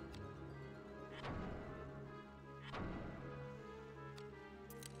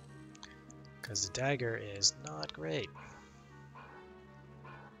 Because the dagger is not great.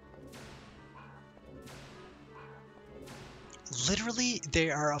 Literally,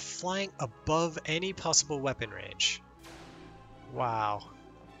 they are flying above any possible weapon range. Wow.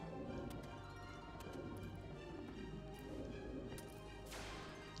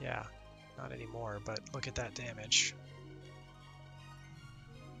 Yeah, not anymore, but look at that damage.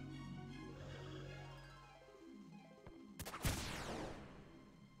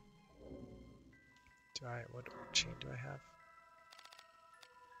 What chain do I have?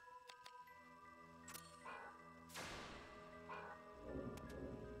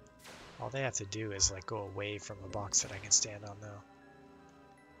 All they have to do is like go away from a box that I can stand on though.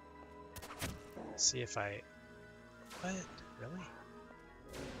 See if I... What? Really?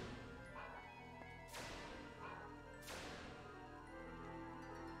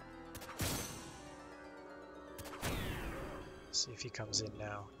 See if he comes in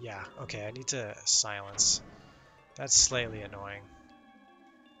now. Yeah, okay, I need to silence. That's slightly annoying.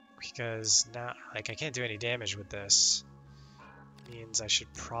 Because now, like, I can't do any damage with this. Means I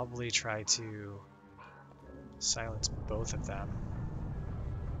should probably try to silence both of them.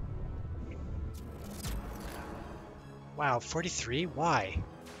 Wow, 43? Why?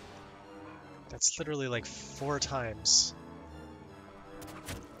 That's literally like 4 times.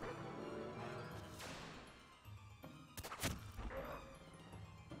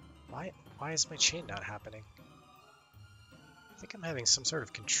 Why is my chain not happening? I think I'm having some sort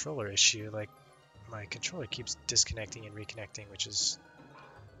of controller issue, like my controller keeps disconnecting and reconnecting, which is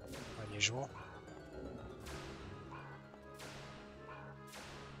unusual.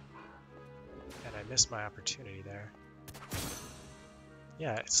 And I missed my opportunity there.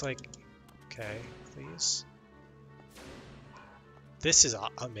 Yeah, it's like, okay, please. This is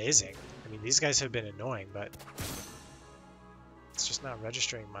amazing. I mean, these guys have been annoying, but it's just not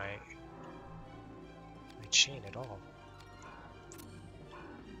registering my chain at all.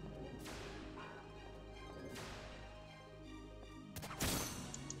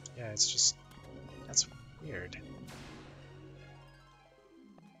 Yeah, it's just, that's weird.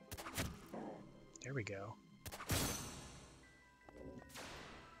 There we go.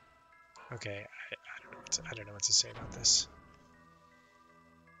 Okay, I don't know what to say about this.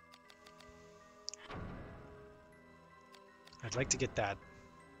 I'd like to get that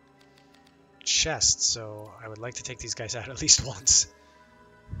chest, so I would like to take these guys out at least once.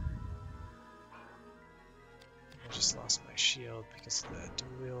 I just lost my shield because of the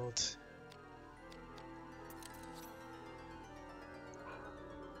dual wield.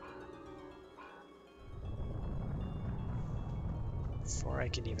 Before I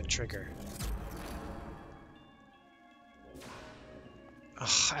can even trigger.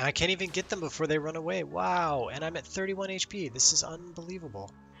 Ugh, I can't even get them before they run away. Wow, and I'm at 31 HP. This is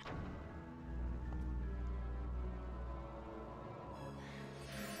unbelievable.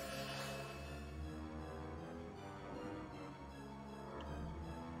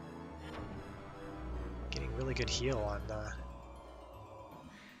 really good heal on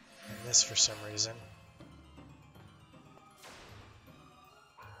this for some reason.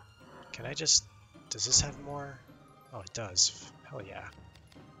 Can I just... Does this have more? Oh, it does. Hell yeah.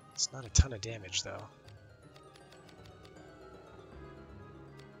 It's not a ton of damage, though.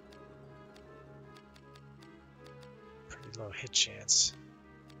 Pretty low hit chance.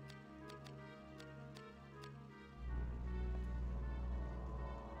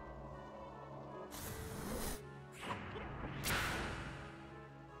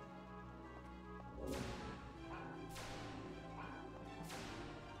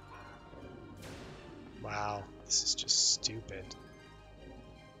 Wow, this is just stupid.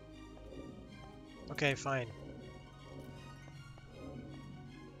 Okay, fine.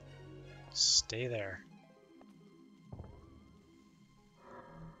 Stay there.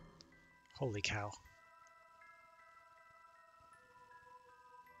 Holy cow.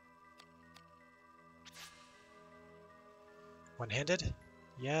 One-handed?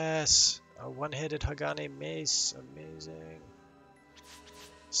 Yes! A one-handed Hagane mace. Amazing.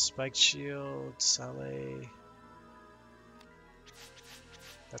 Spiked shield, Saleh.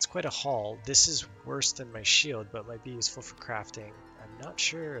 That's quite a haul. This is worse than my shield, but might be useful for crafting. I'm not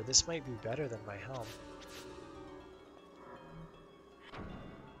sure. This might be better than my helm.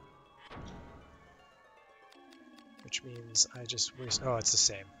 Which means I just waste... Oh, it's the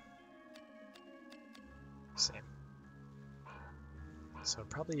same. Same. So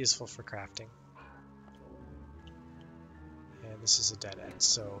probably useful for crafting. And this is a dead end.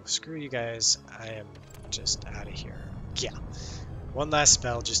 So screw you guys. I am just out of here. Yeah. One last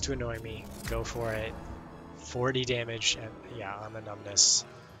spell just to annoy me. Go for it. 40 damage, and yeah, on the numbness.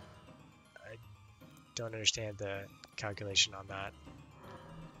 I don't understand the calculation on that.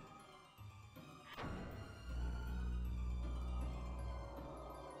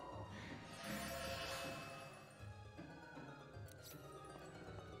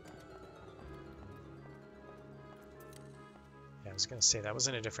 Yeah, I was gonna say that was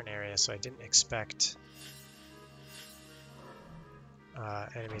in a different area, so I didn't expect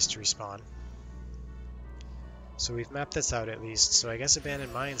enemies to respawn. So we've mapped this out at least, so I guess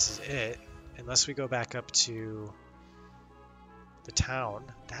Abandoned Mines is it, unless we go back up to the town.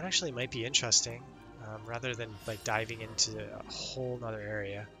 That actually might be interesting, rather than like diving into a whole nother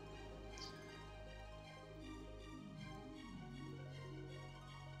area.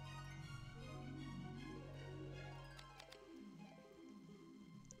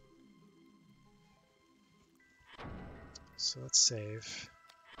 So let's save.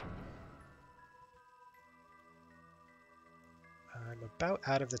 I'm about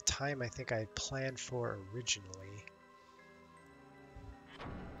out of the time I think I planned for originally.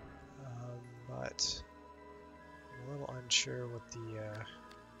 But I'm a little unsure what the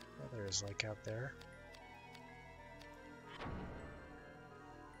weather is like out there.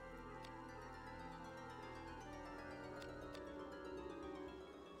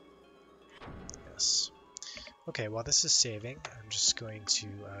 Yes. Okay, while this is saving, I'm just going to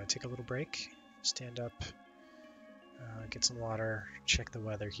take a little break, stand up, get some water, check the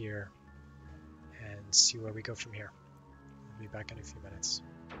weather here, and see where we go from here. I'll be back in a few minutes.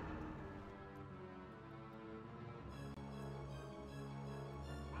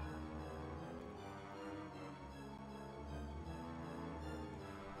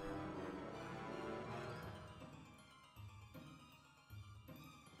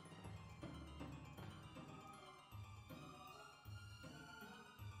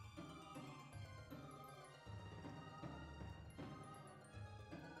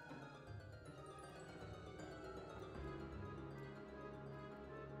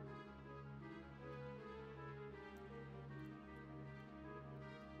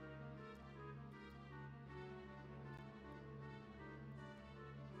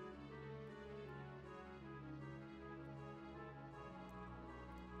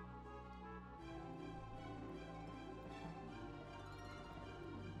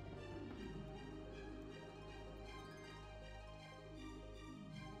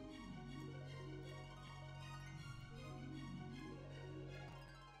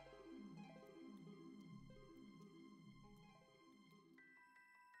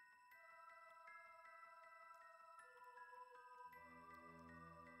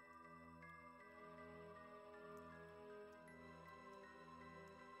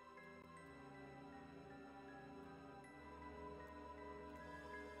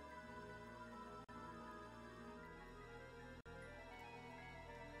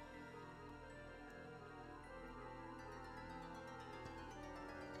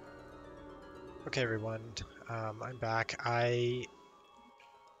 Okay, everyone, I'm back. I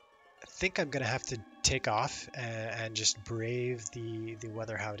think I'm gonna have to take off and just brave the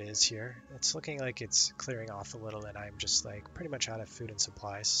weather how it is here. It's looking like it's clearing off a little, and I'm just like pretty much out of food and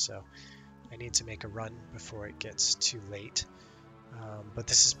supplies, so I need to make a run before it gets too late. But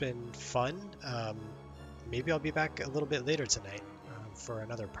this has been fun. Maybe I'll be back a little bit later tonight for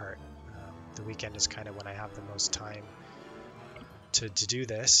another part. The weekend is kind of when I have the most time to do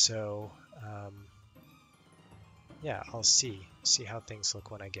this, so yeah, I'll see how things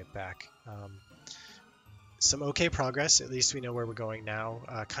look when I get back. Some okay progress. At least we know where we're going now.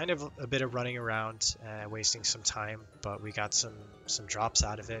 Kind of a bit of running around, wasting some time, but we got some drops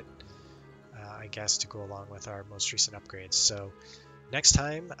out of it, I guess, to go along with our most recent upgrades. So next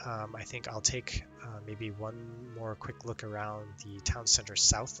time, I think I'll take maybe one more quick look around the town center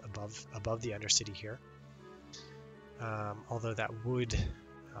south above the Undercity here. Although that would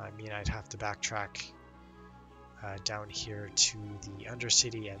mean I'd have to backtrack down here to the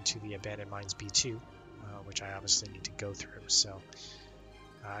Undercity and to the Abandoned Mines B2, which I obviously need to go through. So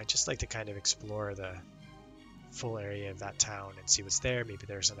I'd just like to kind of explore the full area of that town and see what's there. Maybe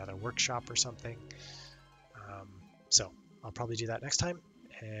there's another workshop or something. So I'll probably do that next time,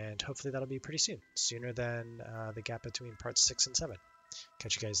 and hopefully that'll be pretty soon, sooner than the gap between parts 6 and 7.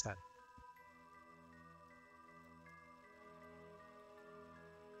 Catch you guys then.